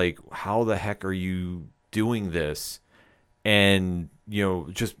it's like, how the heck are you doing this? And,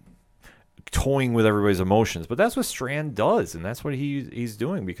 just toying with everybody's emotions. But that's what Strand does, and that's what he's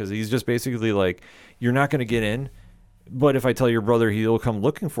doing, because he's just basically like, you're not going to get in, but if I tell your brother, he'll come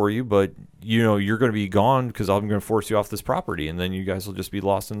looking for you, but you're going to be gone because I'm going to force you off this property, and then you guys will just be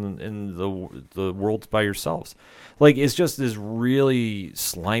lost in the world by yourselves. Like, it's just this really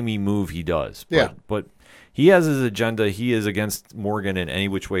slimy move he does. But he has his agenda. He is against Morgan in any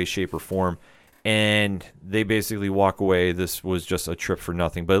which way, shape, or form. And they basically walk away. This was just a trip for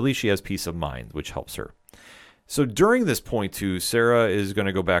nothing. But at least she has peace of mind, which helps her. So during this point, too, Sarah is going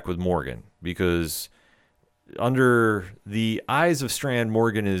to go back with Morgan because under the eyes of Strand,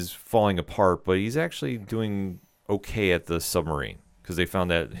 Morgan is falling apart, but he's actually doing okay at the submarine because they found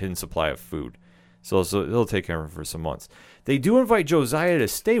that hidden supply of food. So they'll take care of him for some months. They do invite Josiah to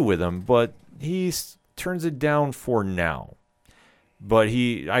stay with him, but he turns it down for now. But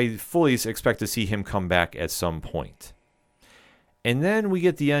I fully expect to see him come back at some point. And then we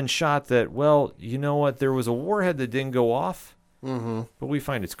get the end shot that, well, you know what? There was a warhead that didn't go off, but we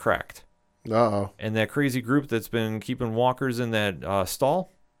find it's cracked. Uh-oh. And that crazy group that's been keeping walkers in that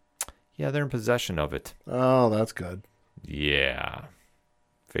stall, yeah, they're in possession of it. Oh, that's good. Yeah.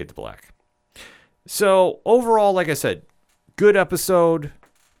 Fade to black. So, overall, like I said, good episode.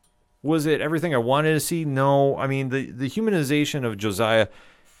 Was it everything I wanted to see? No. I mean, the humanization of Josiah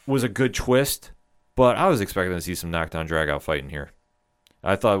was a good twist, but I was expecting to see some knockdown, drag-out fighting here.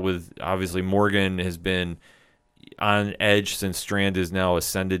 I thought obviously, Morgan has been on edge since Strand is now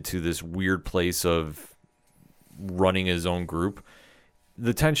ascended to this weird place of running his own group.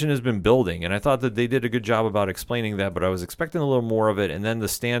 The tension has been building, and I thought that they did a good job about explaining that, but I was expecting a little more of it, and then the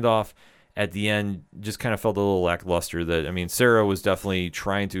standoff at the end just kind of felt a little lackluster. Sarah was definitely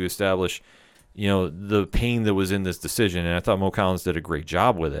trying to establish, the pain that was in this decision, and I thought Mo Collins did a great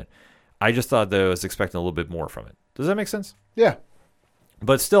job with it. I just thought that I was expecting a little bit more from it. Does that make sense? Yeah.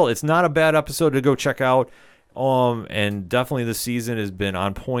 But still, it's not a bad episode to go check out. And definitely this season has been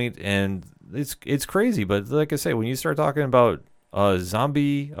on point, and it's crazy. But like I say, when you start talking about a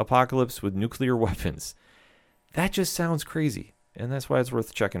zombie apocalypse with nuclear weapons, that just sounds crazy. And that's why it's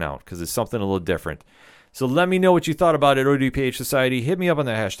worth checking out, because it's something a little different. So let me know what you thought about it, ODPH Society. Hit me up on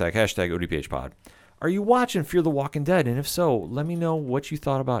the hashtag ODPHpod. Are you watching Fear the Walking Dead? And if so, let me know what you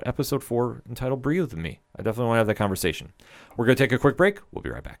thought about episode 4 entitled Breathe With Me. I definitely want to have that conversation. We're going to take a quick break. We'll be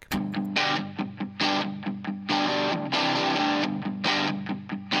right back.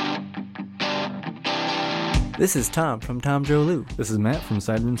 This is Tom from Tom Joe Lou, This is Matt from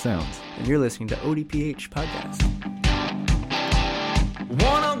Sideroom Sounds. and you're listening to ODPH Podcast.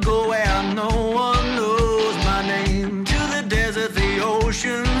 Wanna go where no one knows my name, to the desert, the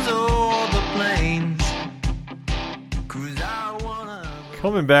oceans, or the plains. 'Cause I wanna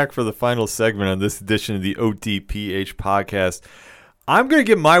Coming back for the final segment on this edition of the ODPH podcast. I'm going to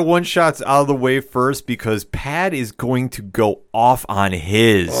get my one-shots out of the way first because Pat is going to go off on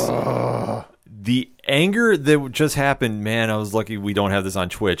his. The anger that just happened, man, I was lucky we don't have this on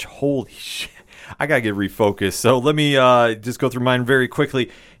Twitch. Holy shit. I got to get refocused. So let me just go through mine very quickly.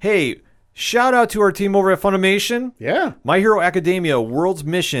 Hey, shout out to our team over at Funimation. Yeah. My Hero Academia World's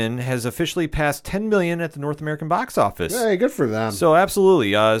Mission has officially passed 10 million at the North American box office. Hey, good for them. So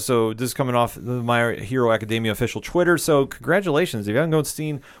absolutely. So this is coming off the My Hero Academia official Twitter. So congratulations. If you haven't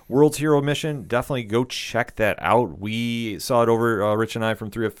seen World's Hero Mission, definitely go check that out. We saw it over, Rich and I from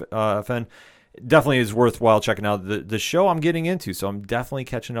 3FN. Definitely is worthwhile checking out the show I'm getting into. So I'm definitely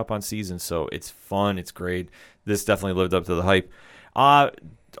catching up on seasons. So it's fun. It's great. This definitely lived up to the hype.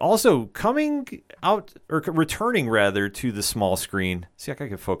 Also coming out, or returning rather, to the small screen. See, I gotta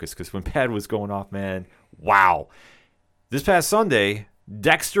get focused because when Pad was going off, man, wow. This past Sunday,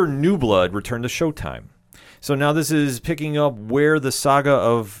 Dexter New Blood returned to Showtime. So now this is picking up where the saga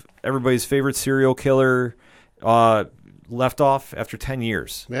of everybody's favorite serial killer left off after 10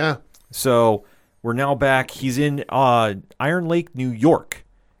 years. Yeah. So we're now back. He's in Iron Lake, New York,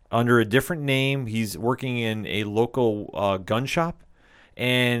 under a different name. He's working in a local gun shop,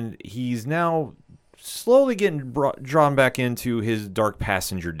 and he's now slowly getting drawn back into his Dark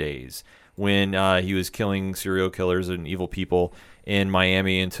Passenger days when he was killing serial killers and evil people in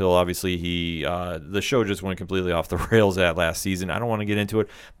Miami until obviously the show just went completely off the rails that last season. I don't want to get into it.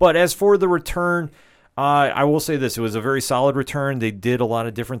 But as for the return, I will say this. It was a very solid return. They did a lot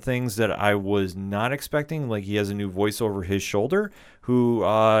of different things that I was not expecting. Like he has a new voice over his shoulder who,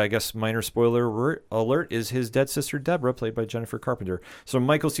 I guess, minor spoiler alert, is his dead sister Deborah, played by Jennifer Carpenter. So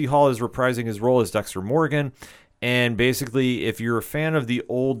Michael C. Hall is reprising his role as Dexter Morgan. And basically, if you're a fan of the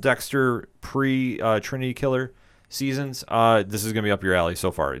old Dexter pre-Trinity Killer seasons, this is going to be up your alley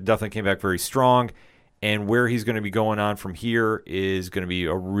so far. It definitely came back very strong. And where he's going to be going on from here is going to be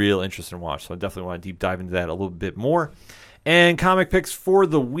a real interesting watch. So I definitely want to deep dive into that a little bit more. And comic picks for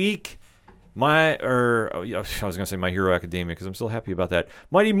the week. I was going to say My Hero Academia because I'm still happy about that.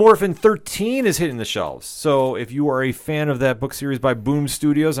 Mighty Morphin 13 is hitting the shelves. So if you are a fan of that book series by Boom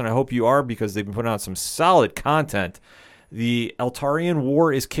Studios, and I hope you are because they've been putting out some solid content, the Eltarian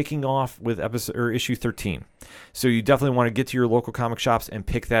War is kicking off with issue 13. So you definitely want to get to your local comic shops and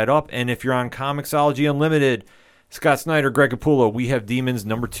pick that up. And if you're on Comixology Unlimited, Scott Snyder, Greg Capullo, We Have Demons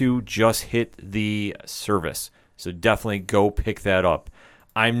 #2 just hit the service. So definitely go pick that up.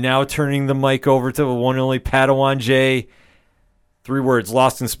 I'm now turning the mic over to the one and only Padawan J. 3 words,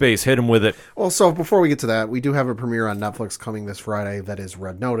 Lost in Space. Hit him with it. Well, so before we get to that, we do have a premiere on Netflix coming this Friday. That is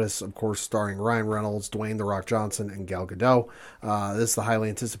Red Notice, of course, starring Ryan Reynolds, Dwayne The Rock Johnson, and Gal Gadot. This is the highly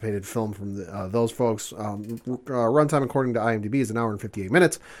anticipated film from those folks. Runtime, according to IMDb, is 1 hour and 58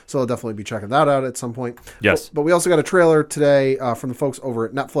 minutes, so I'll definitely be checking that out at some point. Yes. But we also got a trailer today from the folks over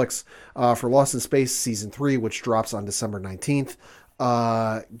at Netflix for Lost in Space Season 3, which drops on December 19th.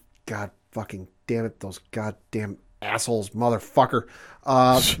 God fucking damn it, those goddamn assholes, motherfucker.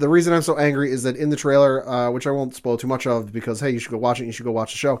 The reason I'm so angry is that in the trailer, which I won't spoil too much of because, hey, you should go watch it, you should go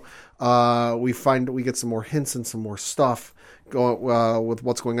watch the show, we get some more hints and some more stuff with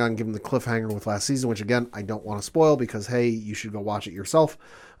what's going on given the cliffhanger with last season, which, again, I don't want to spoil because, hey, you should go watch it yourself.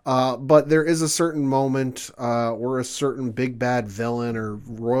 But there is a certain moment where a certain big bad villain or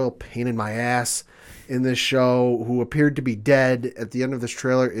royal pain in my ass in this show who appeared to be dead at the end of this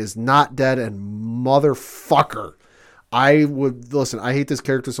trailer is not dead, and motherfucker, I hate this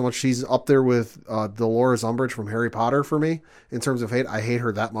character so much. She's up there with Dolores Umbridge from Harry Potter for me in terms of hate. I hate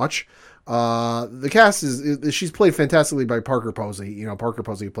her that much. The cast she's played fantastically by Parker Posey. Parker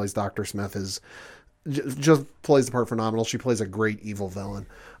Posey, who plays Dr. Smith, just plays the part phenomenal. She plays a great evil villain.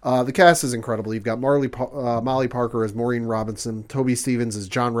 The cast is incredible. You've got Molly Parker as Maureen Robinson, Toby Stevens as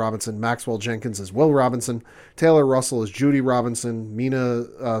John Robinson, Maxwell Jenkins as Will Robinson, Taylor Russell as Judy Robinson, Mina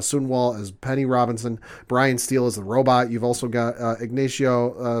Sunwal as Penny Robinson, Brian Steele as the robot. You've also got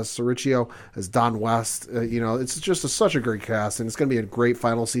Ignacio Cerricio as Don West. It's just such a great cast, and it's going to be a great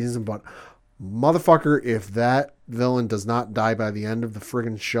final season, but motherfucker, if that villain does not die by the end of the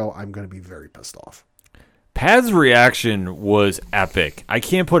friggin' show, I'm going to be very pissed off. Pad's reaction was epic. I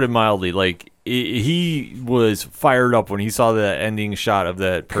can't put it mildly. Like, he was fired up when he saw the ending shot of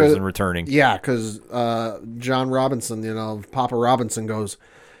that person returning. Yeah, because John Robinson, Papa Robinson goes,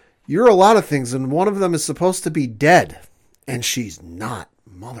 "You're a lot of things, and one of them is supposed to be dead." And she's not,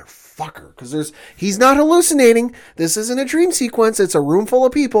 motherfucker. Because he's not hallucinating. This isn't a dream sequence. It's a room full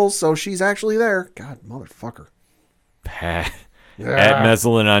of people, so she's actually there. God, motherfucker. Pat. At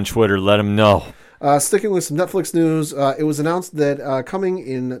Meslin on Twitter, let him know. Sticking with some Netflix news, it was announced that coming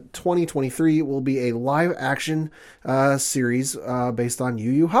in 2023 will be a live-action series based on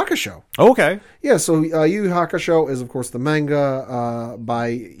Yu Yu Hakusho. Okay. Yeah, so Yu Yu Hakusho is, of course, the manga by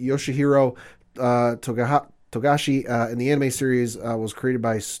Yoshihiro Togashi, and the anime series was created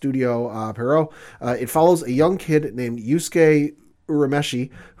by Studio Pierrot. It follows a young kid named Yusuke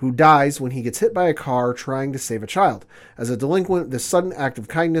Urameshi, who dies when he gets hit by a car trying to save a child. As a delinquent, this sudden act of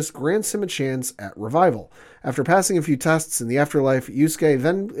kindness grants him a chance at revival. After passing a few tests in the afterlife, Yusuke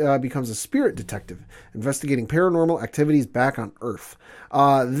then becomes a spirit detective, investigating paranormal activities back on Earth.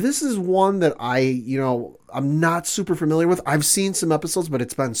 This is one that I'm not super familiar with. I've seen some episodes, but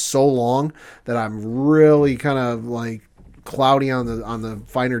it's been so long that I'm really kind of like cloudy on the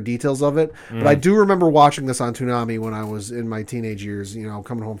finer details of it. But I do remember watching this on Toonami when I was in my teenage years,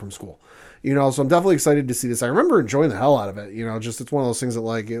 coming home from school. So I'm definitely excited to see this. I remember enjoying the hell out of it. Just it's one of those things that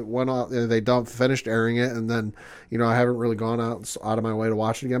like it went out, they finished airing it, and then I haven't really gone out of my way to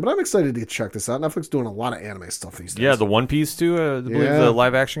watch it again. But I'm excited to check this out. Netflix doing a lot of anime stuff these days. Yeah, the One Piece too. I believe the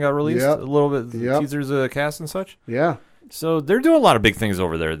live action got released. A little bit teasers, cast and such. Yeah. So they're doing a lot of big things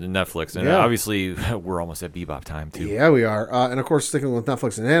over there at Netflix, and Yeah. obviously we're almost at Bebop time too. Yeah, we are. And of course, sticking with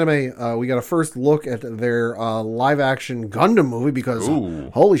Netflix and anime, we got a first look at their live-action Gundam movie because,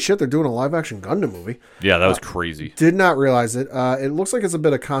 holy shit, they're doing a live-action Gundam movie. Yeah, that was crazy. Did not realize it. It looks like it's a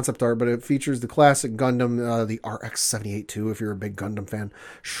bit of concept art, but it features the classic Gundam, the RX-78-2, if you're a big Gundam fan.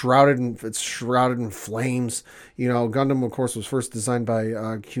 It's shrouded in flames. You know, Gundam, of course, was first designed by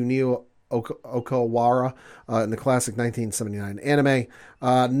Kunio Okawara in the classic 1979 anime.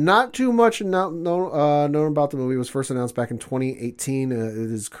 Not too much known about the movie. It was first announced back in 2018. It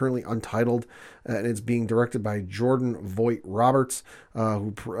is currently untitled, and it's being directed by Jordan Voight Roberts,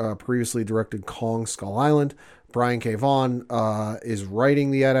 who previously directed Kong Skull Island. Brian K. Vaughan is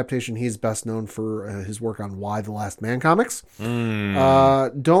writing the adaptation. He's best known for his work on Why the Last Man comics.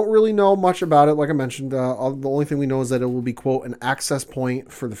 Don't really know much about it. Like I mentioned, the only thing we know is that it will be, quote, an access point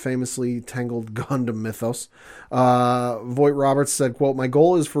for the famously tangled Gundam mythos. Voight Roberts said, quote, my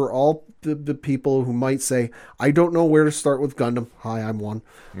goal is for all the people who might say, I don't know where to start with Gundam. Hi, I'm one.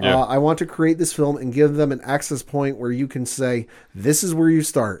 Yeah. I want to create this film and give them an access point where you can say, this is where you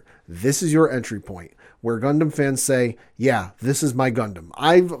start. This is your entry point. Where Gundam fans say, yeah, this is my Gundam.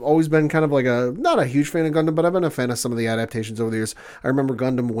 I've always been kind of like not a huge fan of Gundam, but I've been a fan of some of the adaptations over the years. I remember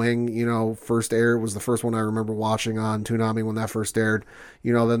Gundam Wing, first aired, was the first one I remember watching on Toonami when that first aired.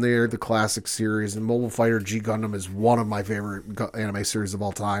 Then they aired the classic series, and Mobile Fighter G Gundam is one of my favorite anime series of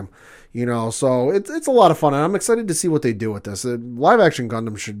all time. So it's a lot of fun, and I'm excited to see what they do with this. Live action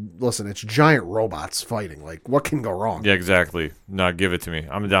Gundam it's giant robots fighting. Like, what can go wrong? Yeah, exactly. No, give it to me.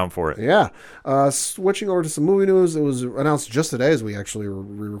 I'm down for it. Yeah. Switching over to some movie news, it was announced just today as we actually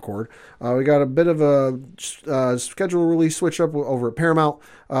re-record. We got a bit of a schedule release switch up over at Paramount.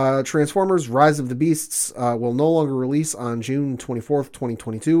 Transformers Rise of the Beasts will no longer release on June 24th,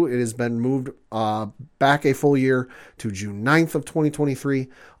 2022. It has been moved back a full year to June 9th of 2023.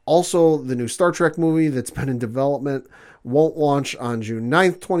 Also, the new Star Trek movie that's been in development won't launch on June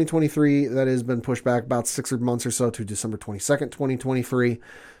 9th, 2023. That has been pushed back about 6 months or so to December 22nd, 2023.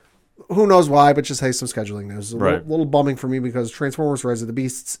 Who knows why, but just, hey, some scheduling news. A little bumming for me because Transformers Rise of the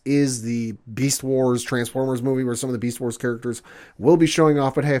Beasts is the Beast Wars Transformers movie where some of the Beast Wars characters will be showing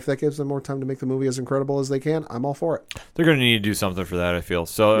off. But hey, if that gives them more time to make the movie as incredible as they can, I'm all for it. They're going to need to do something for that, I feel.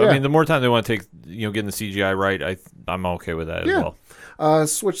 So, Yeah. I mean, the more time they want to take, getting the CGI right, I'm okay with that as well.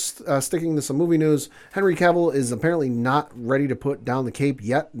 Sticking to some movie news, Henry Cavill is apparently not ready to put down the cape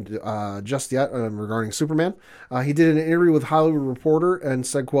just yet regarding Superman. He did an interview with Hollywood Reporter and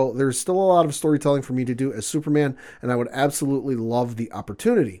said, quote, there's still a lot of storytelling for me to do as Superman, and I would absolutely love the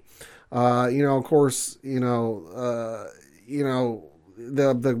opportunity. Of course, the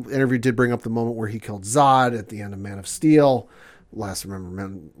interview did bring up the moment where he killed Zod at the end of Man of Steel. Last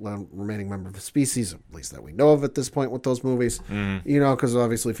remaining member of the species, at least that we know of at this point with those movies. Because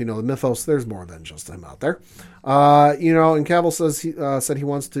obviously if you know the mythos, there's more than just him out there. And Cavill said he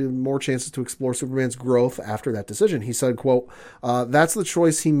wants more chances to explore Superman's growth after that decision. He said, quote, that's the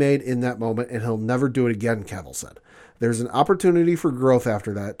choice he made in that moment, and he'll never do it again, Cavill said. There's an opportunity for growth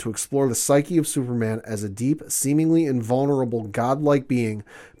after that to explore the psyche of Superman as a deep, seemingly invulnerable, godlike being,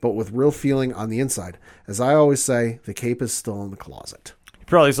 but with real feeling on the inside. As I always say, the cape is still in the closet. You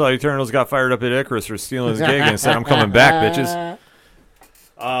probably saw Eternals got fired up at Icarus for stealing his gig and said, I'm coming back, bitches.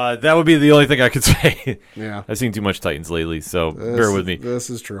 That would be the only thing I could say. Yeah. I've seen too much Titans lately, so bear with me. This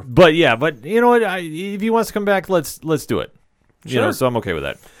is true. But you know what? If he wants to come back, let's do it. Sure. So I'm okay with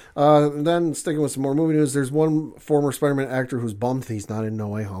that. Then sticking with some more movie news, there's one former Spider-Man actor who's bummed he's not in No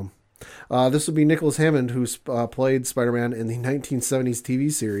Way Home. This would be Nicholas Hammond, who played Spider-Man in the 1970s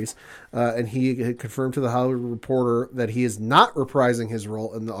TV series, and he had confirmed to the Hollywood Reporter that he is not reprising his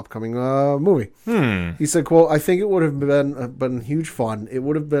role in the upcoming movie. He said, quote, I think it would have been huge fun. It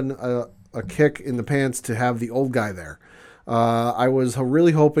would have been a kick in the pants to have the old guy there. I was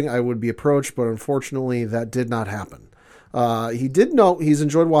really hoping I would be approached, but unfortunately that did not happen. He did note he's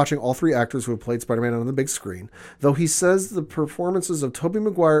enjoyed watching all three actors who have played Spider-Man on the big screen, though he says the performances of Tobey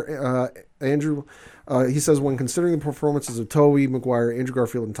Maguire, he says when considering the performances of Tobey Maguire, Andrew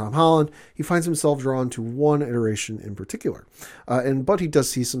Garfield, and Tom Holland, he finds himself drawn to one iteration in particular. But he does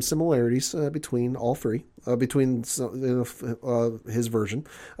see some similarities between all three, between his version.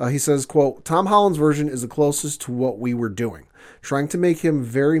 He says, quote, Tom Holland's version is the closest to what we were doing. Trying to make him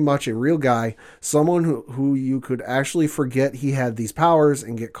very much a real guy, someone who you could actually forget he had these powers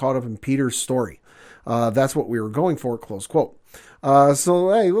and get caught up in Peter's story. That's what we were going for, close quote.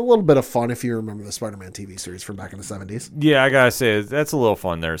 So, hey, a little bit of fun if you remember the Spider-Man TV series from back in the 70s. Yeah, I gotta say that's a little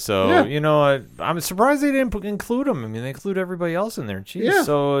fun there. So Yeah. you know, I'm surprised they didn't include him. I mean, they include everybody else in there. Jeez. Yeah.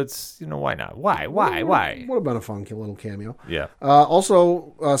 So it's why not? Why? Would have been a fun little cameo. Yeah.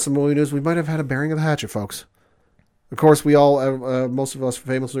 Also, some movie news. We might have had a bearing of the hatchet, folks. Of course, we all, most of us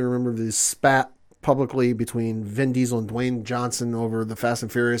famously remember the spat publicly between Vin Diesel and Dwayne Johnson over the Fast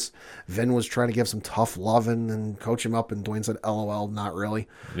and Furious. Vin was trying to give some tough loving and coach him up, and Dwayne said, LOL, not really.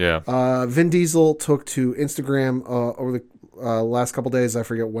 Yeah. Vin Diesel took to Instagram over the last couple days. I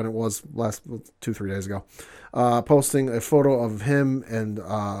forget when it was, last 2-3 days ago. Posting a photo of him and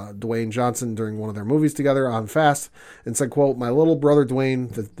Dwayne Johnson during one of their movies together on Fast, and said, quote, "My little brother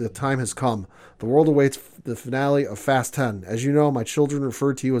Dwayne, the time has come. The world awaits the finale of Fast 10. As you know, my children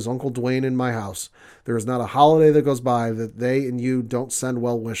refer to you as Uncle Dwayne in my house. There is not a holiday that goes by that they and you don't send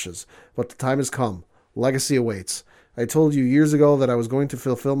well wishes. But the time has come. Legacy awaits. I told you years ago that I was going to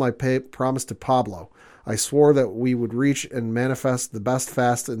fulfill my promise to Pablo. I swore that we would reach and manifest the best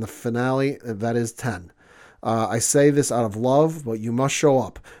Fast in the finale, that is 10. I say this out of love, but you must show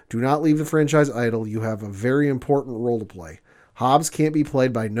up. Do not leave the franchise idle. You have a very important role to play. Hobbs can't be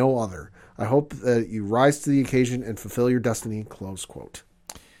played by no other. I hope that you rise to the occasion and fulfill your destiny," close quote.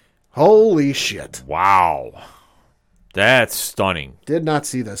 Holy shit. Wow. That's stunning. Did not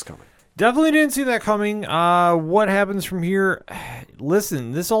see this coming. Definitely didn't see that coming. What happens from here?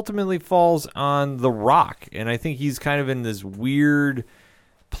 Listen, this ultimately falls on The Rock, and I think he's kind of in this weird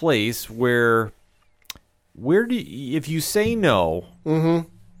place where if you say no,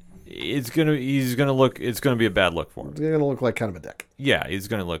 it's gonna be a bad look for him. It's going to look like kind of a dick. Yeah, he's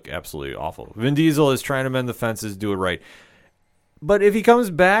gonna look absolutely awful. Vin Diesel is trying to mend the fences, do it right. But if he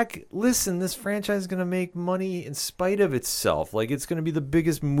comes back, listen, this franchise is going to make money in spite of itself. Like, it's going to be the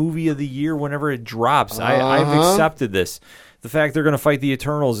biggest movie of the year whenever it drops. I've accepted this. The fact they're going to fight the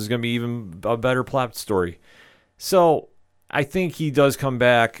Eternals is going to be even a better plot story. So I think he does come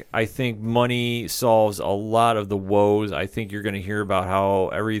back. I think money solves a lot of the woes. I think you're going to hear about how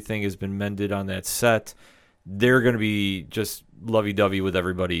everything has been mended on that set. They're going to be just lovey-dovey with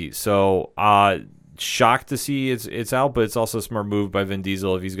everybody. So, shocked to see it's out, but it's also a smart move by Vin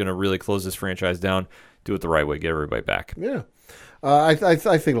Diesel if he's going to really close this franchise down. Do it the right way, get everybody back. Yeah, I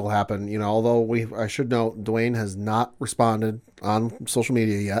think it'll happen. You know, although I should note Dwayne has not responded on social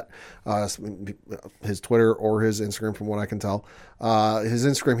media yet, his Twitter or his Instagram, from what I can tell. His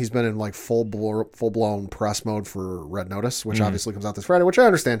Instagram, he's been in like full blown press mode for Red Notice, which obviously comes out this Friday, which I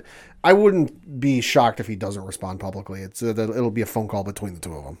understand. I wouldn't be shocked if he doesn't respond publicly. It'll be a phone call between the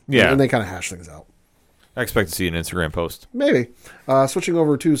two of them. Yeah, and they kind of hash things out. I expect to see an Instagram post. Maybe. Switching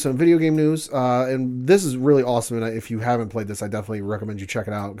over to some video game news, and this is really awesome, and if you haven't played this, I definitely recommend you check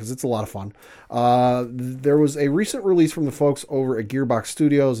it out, because it's a lot of fun. There was a recent release from the folks over at Gearbox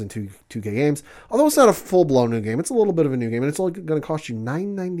Studios and 2K Games, although it's not a full-blown new game. It's a little bit of a new game, and it's only going to cost you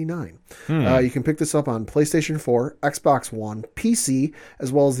 $9.99. You can pick this up on PlayStation 4, Xbox One, PC,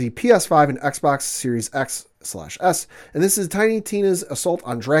 as well as the PS5 and Xbox Series X/S, and this is Tiny Tina's Assault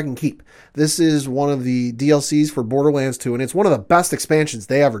on Dragon Keep. This is one of the DLCs for Borderlands 2, and it's one of the best expansions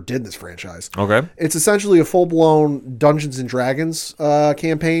they ever did in this franchise. Okay. It's essentially a full-blown Dungeons and Dragons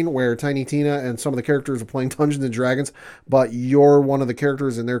campaign where Tiny Tina and some of the characters are playing Dungeons and Dragons, but you're one of the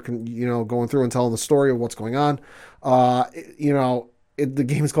characters, and they're going through and telling the story of what's going on. The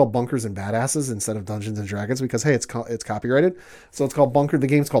game is called Bunkers and Badasses instead of Dungeons and Dragons because, hey, it's copyrighted. So it's called The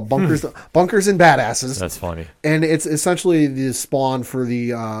game's called Bunkers and Badasses. That's funny. And it's essentially the spawn for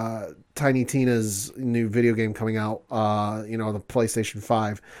the Tiny Tina's new video game coming out, the PlayStation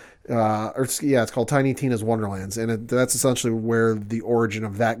 5. It's called Tiny Tina's Wonderlands, and that's essentially where the origin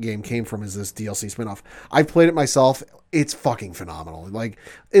of that game came from, is this DLC spinoff. I've played it myself. It's fucking phenomenal. Like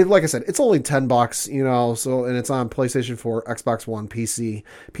I said, it's only $10, so, and it's on PlayStation 4, Xbox One, PC,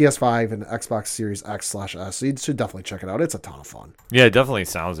 PS5, and Xbox Series X/S. So you should definitely check it out. It's a ton of fun. Yeah, it definitely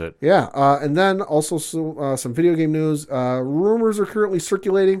sounds it. Yeah, and then also some video game news. Rumors are currently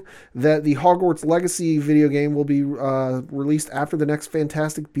circulating that the Hogwarts Legacy video game will be released after the next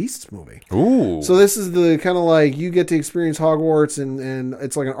Fantastic Beasts movie. Ooh. So this is the kind of like you get to experience Hogwarts, and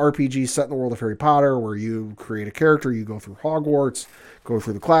it's like an RPG set in the world of Harry Potter where you create a character, you go through Hogwarts, go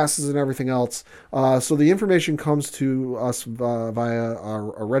through the classes and everything else. So the information comes to us via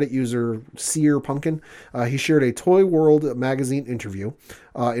a Reddit user, Seer Pumpkin. He shared a Toy World magazine interview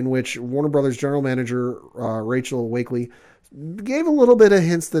in which Warner Brothers general manager Rachel Wakely gave a little bit of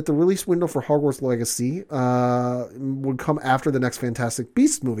hints that the release window for Hogwarts Legacy would come after the next Fantastic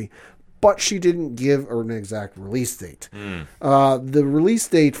Beasts movie. but she didn't give an exact release date. The release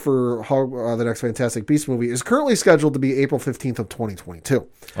date for the next Fantastic Beasts movie is currently scheduled to be April 15th of 2022.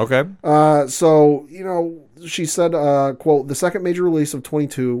 Okay. So, she said, quote, the second major release of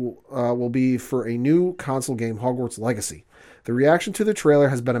 22 will be for a new console game, Hogwarts Legacy. The reaction to the trailer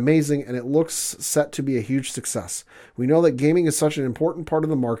has been amazing, and it looks set to be a huge success. We know that gaming is such an important part of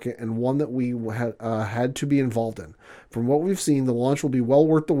the market and one that we had to be involved in. From what we've seen, the launch will be well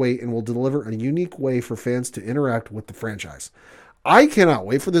worth the wait and will deliver a unique way for fans to interact with the franchise. I cannot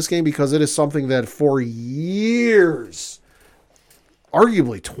wait for this game because it is something that for years,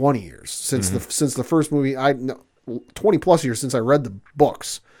 arguably 20 years since the first movie, 20 plus years since I read the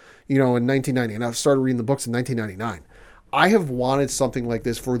books, in 1990, and I started reading the books in 1999. I have wanted something like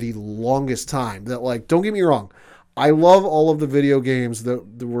this for the longest time. That, don't get me wrong, I love all of the video games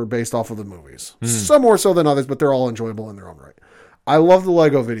that were based off of the movies. Some more so than others, but they're all enjoyable in their own right. I love the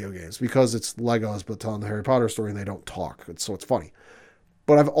Lego video games because it's Legos, but telling the Harry Potter story and they don't talk. So it's funny.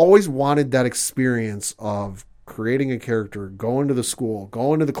 But I've always wanted that experience of creating a character, going to the school,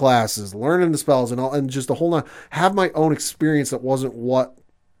 going to the classes, learning the spells and all, and just the whole night, have my own experience that wasn't what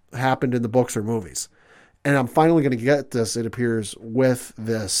happened in the books or movies. And I'm finally going to get this, it appears, with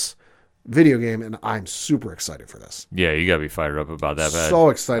this video game, and I'm super excited for this. Yeah, you got to be fired up about that. So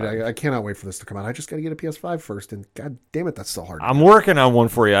excited. I cannot wait for this to come out. I just got to get a PS5 first, and god damn it, that's still hard. I'm working on one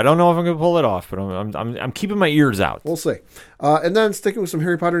for you. I don't know if I'm going to pull it off, but I'm keeping my ears out. We'll see. And then sticking with some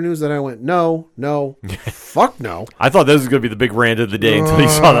Harry Potter news, that I went, no, fuck no. I thought this was going to be the big rant of the day until you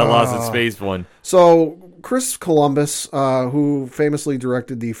saw that Lost in Space one. So Chris Columbus, who famously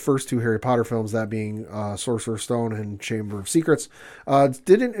directed the first two Harry Potter films, that being Sorcerer's Stone and Chamber of Secrets,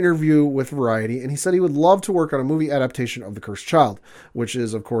 did an interview with Variety, and he said he would love to work on a movie adaptation of The Cursed Child, which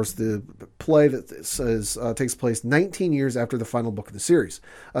is, of course, the play that takes place 19 years after the final book of the series.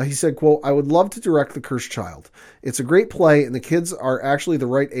 He said, quote, I would love to direct The Cursed Child. It's a great play, and the kids are actually the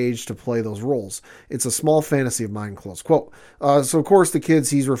right age to play those roles. It's a small fantasy of mine, close quote. So, of course, the kids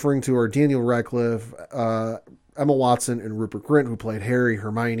he's referring to are Daniel Radcliffe, Emma Watson, and Rupert Grint, who played Harry,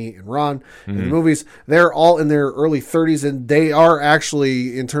 Hermione, and Ron in the movies. They're all in their early 30s, and they are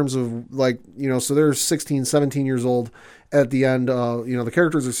actually, in terms of, so they're 16, 17 years old at the end. The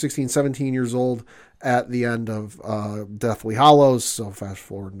characters are 16, 17 years old at the end of Deathly Hallows, so fast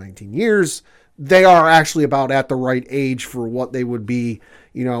forward 19 years. They are actually about at the right age for what they would be,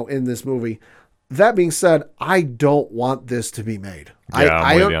 in this movie. That being said, I don't want this to be made. Yeah,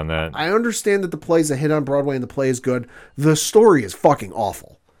 I'm with you on that. I understand that the play's a hit on Broadway and the play is good. The story is fucking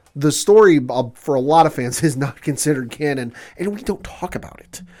awful. The story, for a lot of fans, is not considered canon, and we don't talk about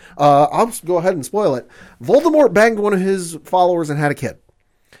it. I'll just go ahead and spoil it. Voldemort banged one of his followers and had a kid.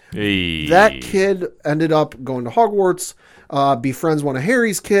 Hey. That kid ended up going to Hogwarts, befriends one of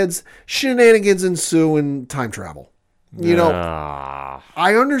Harry's kids. Shenanigans ensue and time travel. I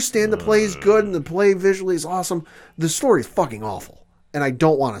understand the play is good and the play visually is awesome. The story is fucking awful, and I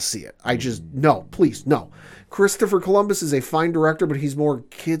don't want to see it. No, please, no. Christopher Columbus is a fine director, but he's more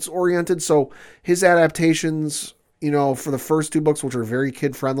kids-oriented, so his adaptations, for the first two books, which are very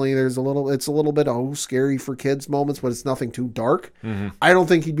kid-friendly, it's a little bit, scary for kids moments, but it's nothing too dark. Mm-hmm. I don't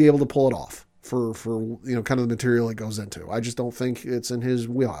think he'd be able to pull it off for kind of the material it goes into. I just don't think it's in his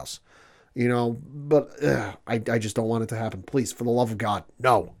wheelhouse. But I just don't want it to happen. Please, for the love of God,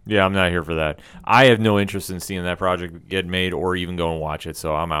 no. Yeah, I'm not here for that. I have no interest in seeing that project get made or even go and watch it,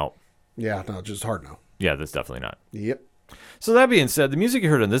 so I'm out. Yeah, no, just hard no. Yeah, that's definitely not. Yep. So that being said, the music you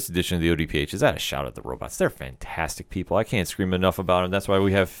heard on this edition of the ODPH is at a shout at the robots. They're fantastic people. I can't scream enough about them. That's why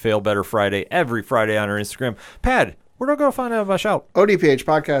we have Fail Better Friday every Friday on our Instagram. Pad, where do I go to find out about Shout?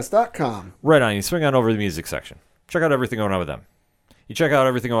 ODPHpodcast.com. Right on. You swing on over to the music section. Check out everything going on with them. You check out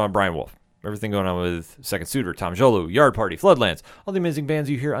everything going on with Brian Wolf. Everything going on with Second Suitor, Tom Jolu, Yard Party, Floodlands, all the amazing bands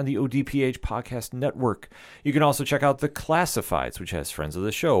you hear on the ODPH Podcast Network. You can also check out The Classifieds, which has friends of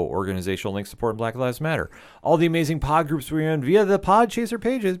the show, organizational links supporting Black Lives Matter, all the amazing pod groups we're in via the Podchaser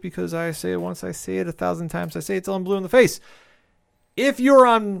pages, because I say it once, I say it 1,000 times, I say it till I'm blue in the face. If you're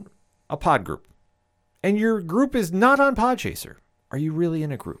on a pod group and your group is not on Podchaser, are you really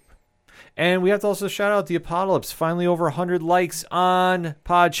in a group? And we have to also shout out the Apocalypse. Finally over 100 likes on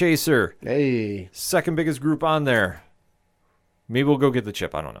Podchaser. Hey. Second biggest group on there. Maybe we'll go get the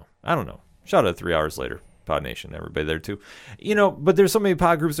chip. I don't know. Shout out 3 hours later. Pod Nation, everybody there too. But there's so many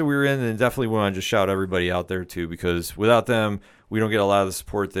pod groups that we were in, and definitely want to just shout everybody out there too, because without them, we don't get a lot of the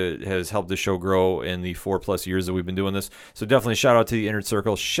support that has helped the show grow in the 4+ years that we've been doing this. So definitely shout out to the Inner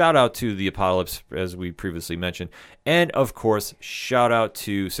Circle, shout out to the Apocalypse, as we previously mentioned, and of course, shout out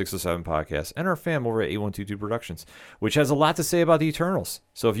to 607 Podcasts and our fam over at 8122 Productions, which has a lot to say about the Eternals.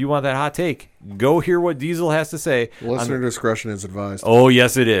 So if you want that hot take, go hear what Diesel has to say. Listener discretion is advised. Oh,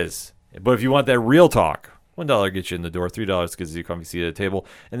 yes, it is. But if you want that real talk, $1 gets you in the door, $3 gets you a comfy seat at the table,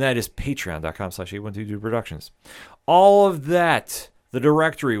 and that is patreon.com/8122productions. All of that, the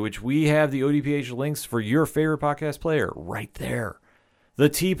directory, which we have the ODPH links for your favorite podcast player right there. The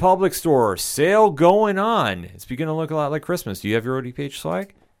TeePublic store, sale going on. It's beginning to look a lot like Christmas. Do you have your ODPH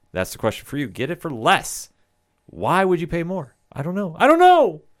swag? That's the question for you. Get it for less. Why would you pay more? I don't know.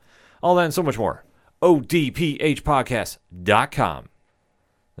 All that and so much more. ODPHpodcast.com.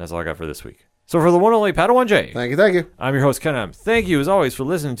 That's all I got for this week. So for the one only Padawan J. Thank you. I'm your host, Ken M. Thank you, as always, for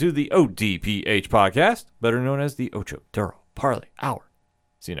listening to the ODPH podcast, better known as the Ocho Duro Parlay Hour.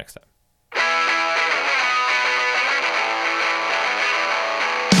 See you next time.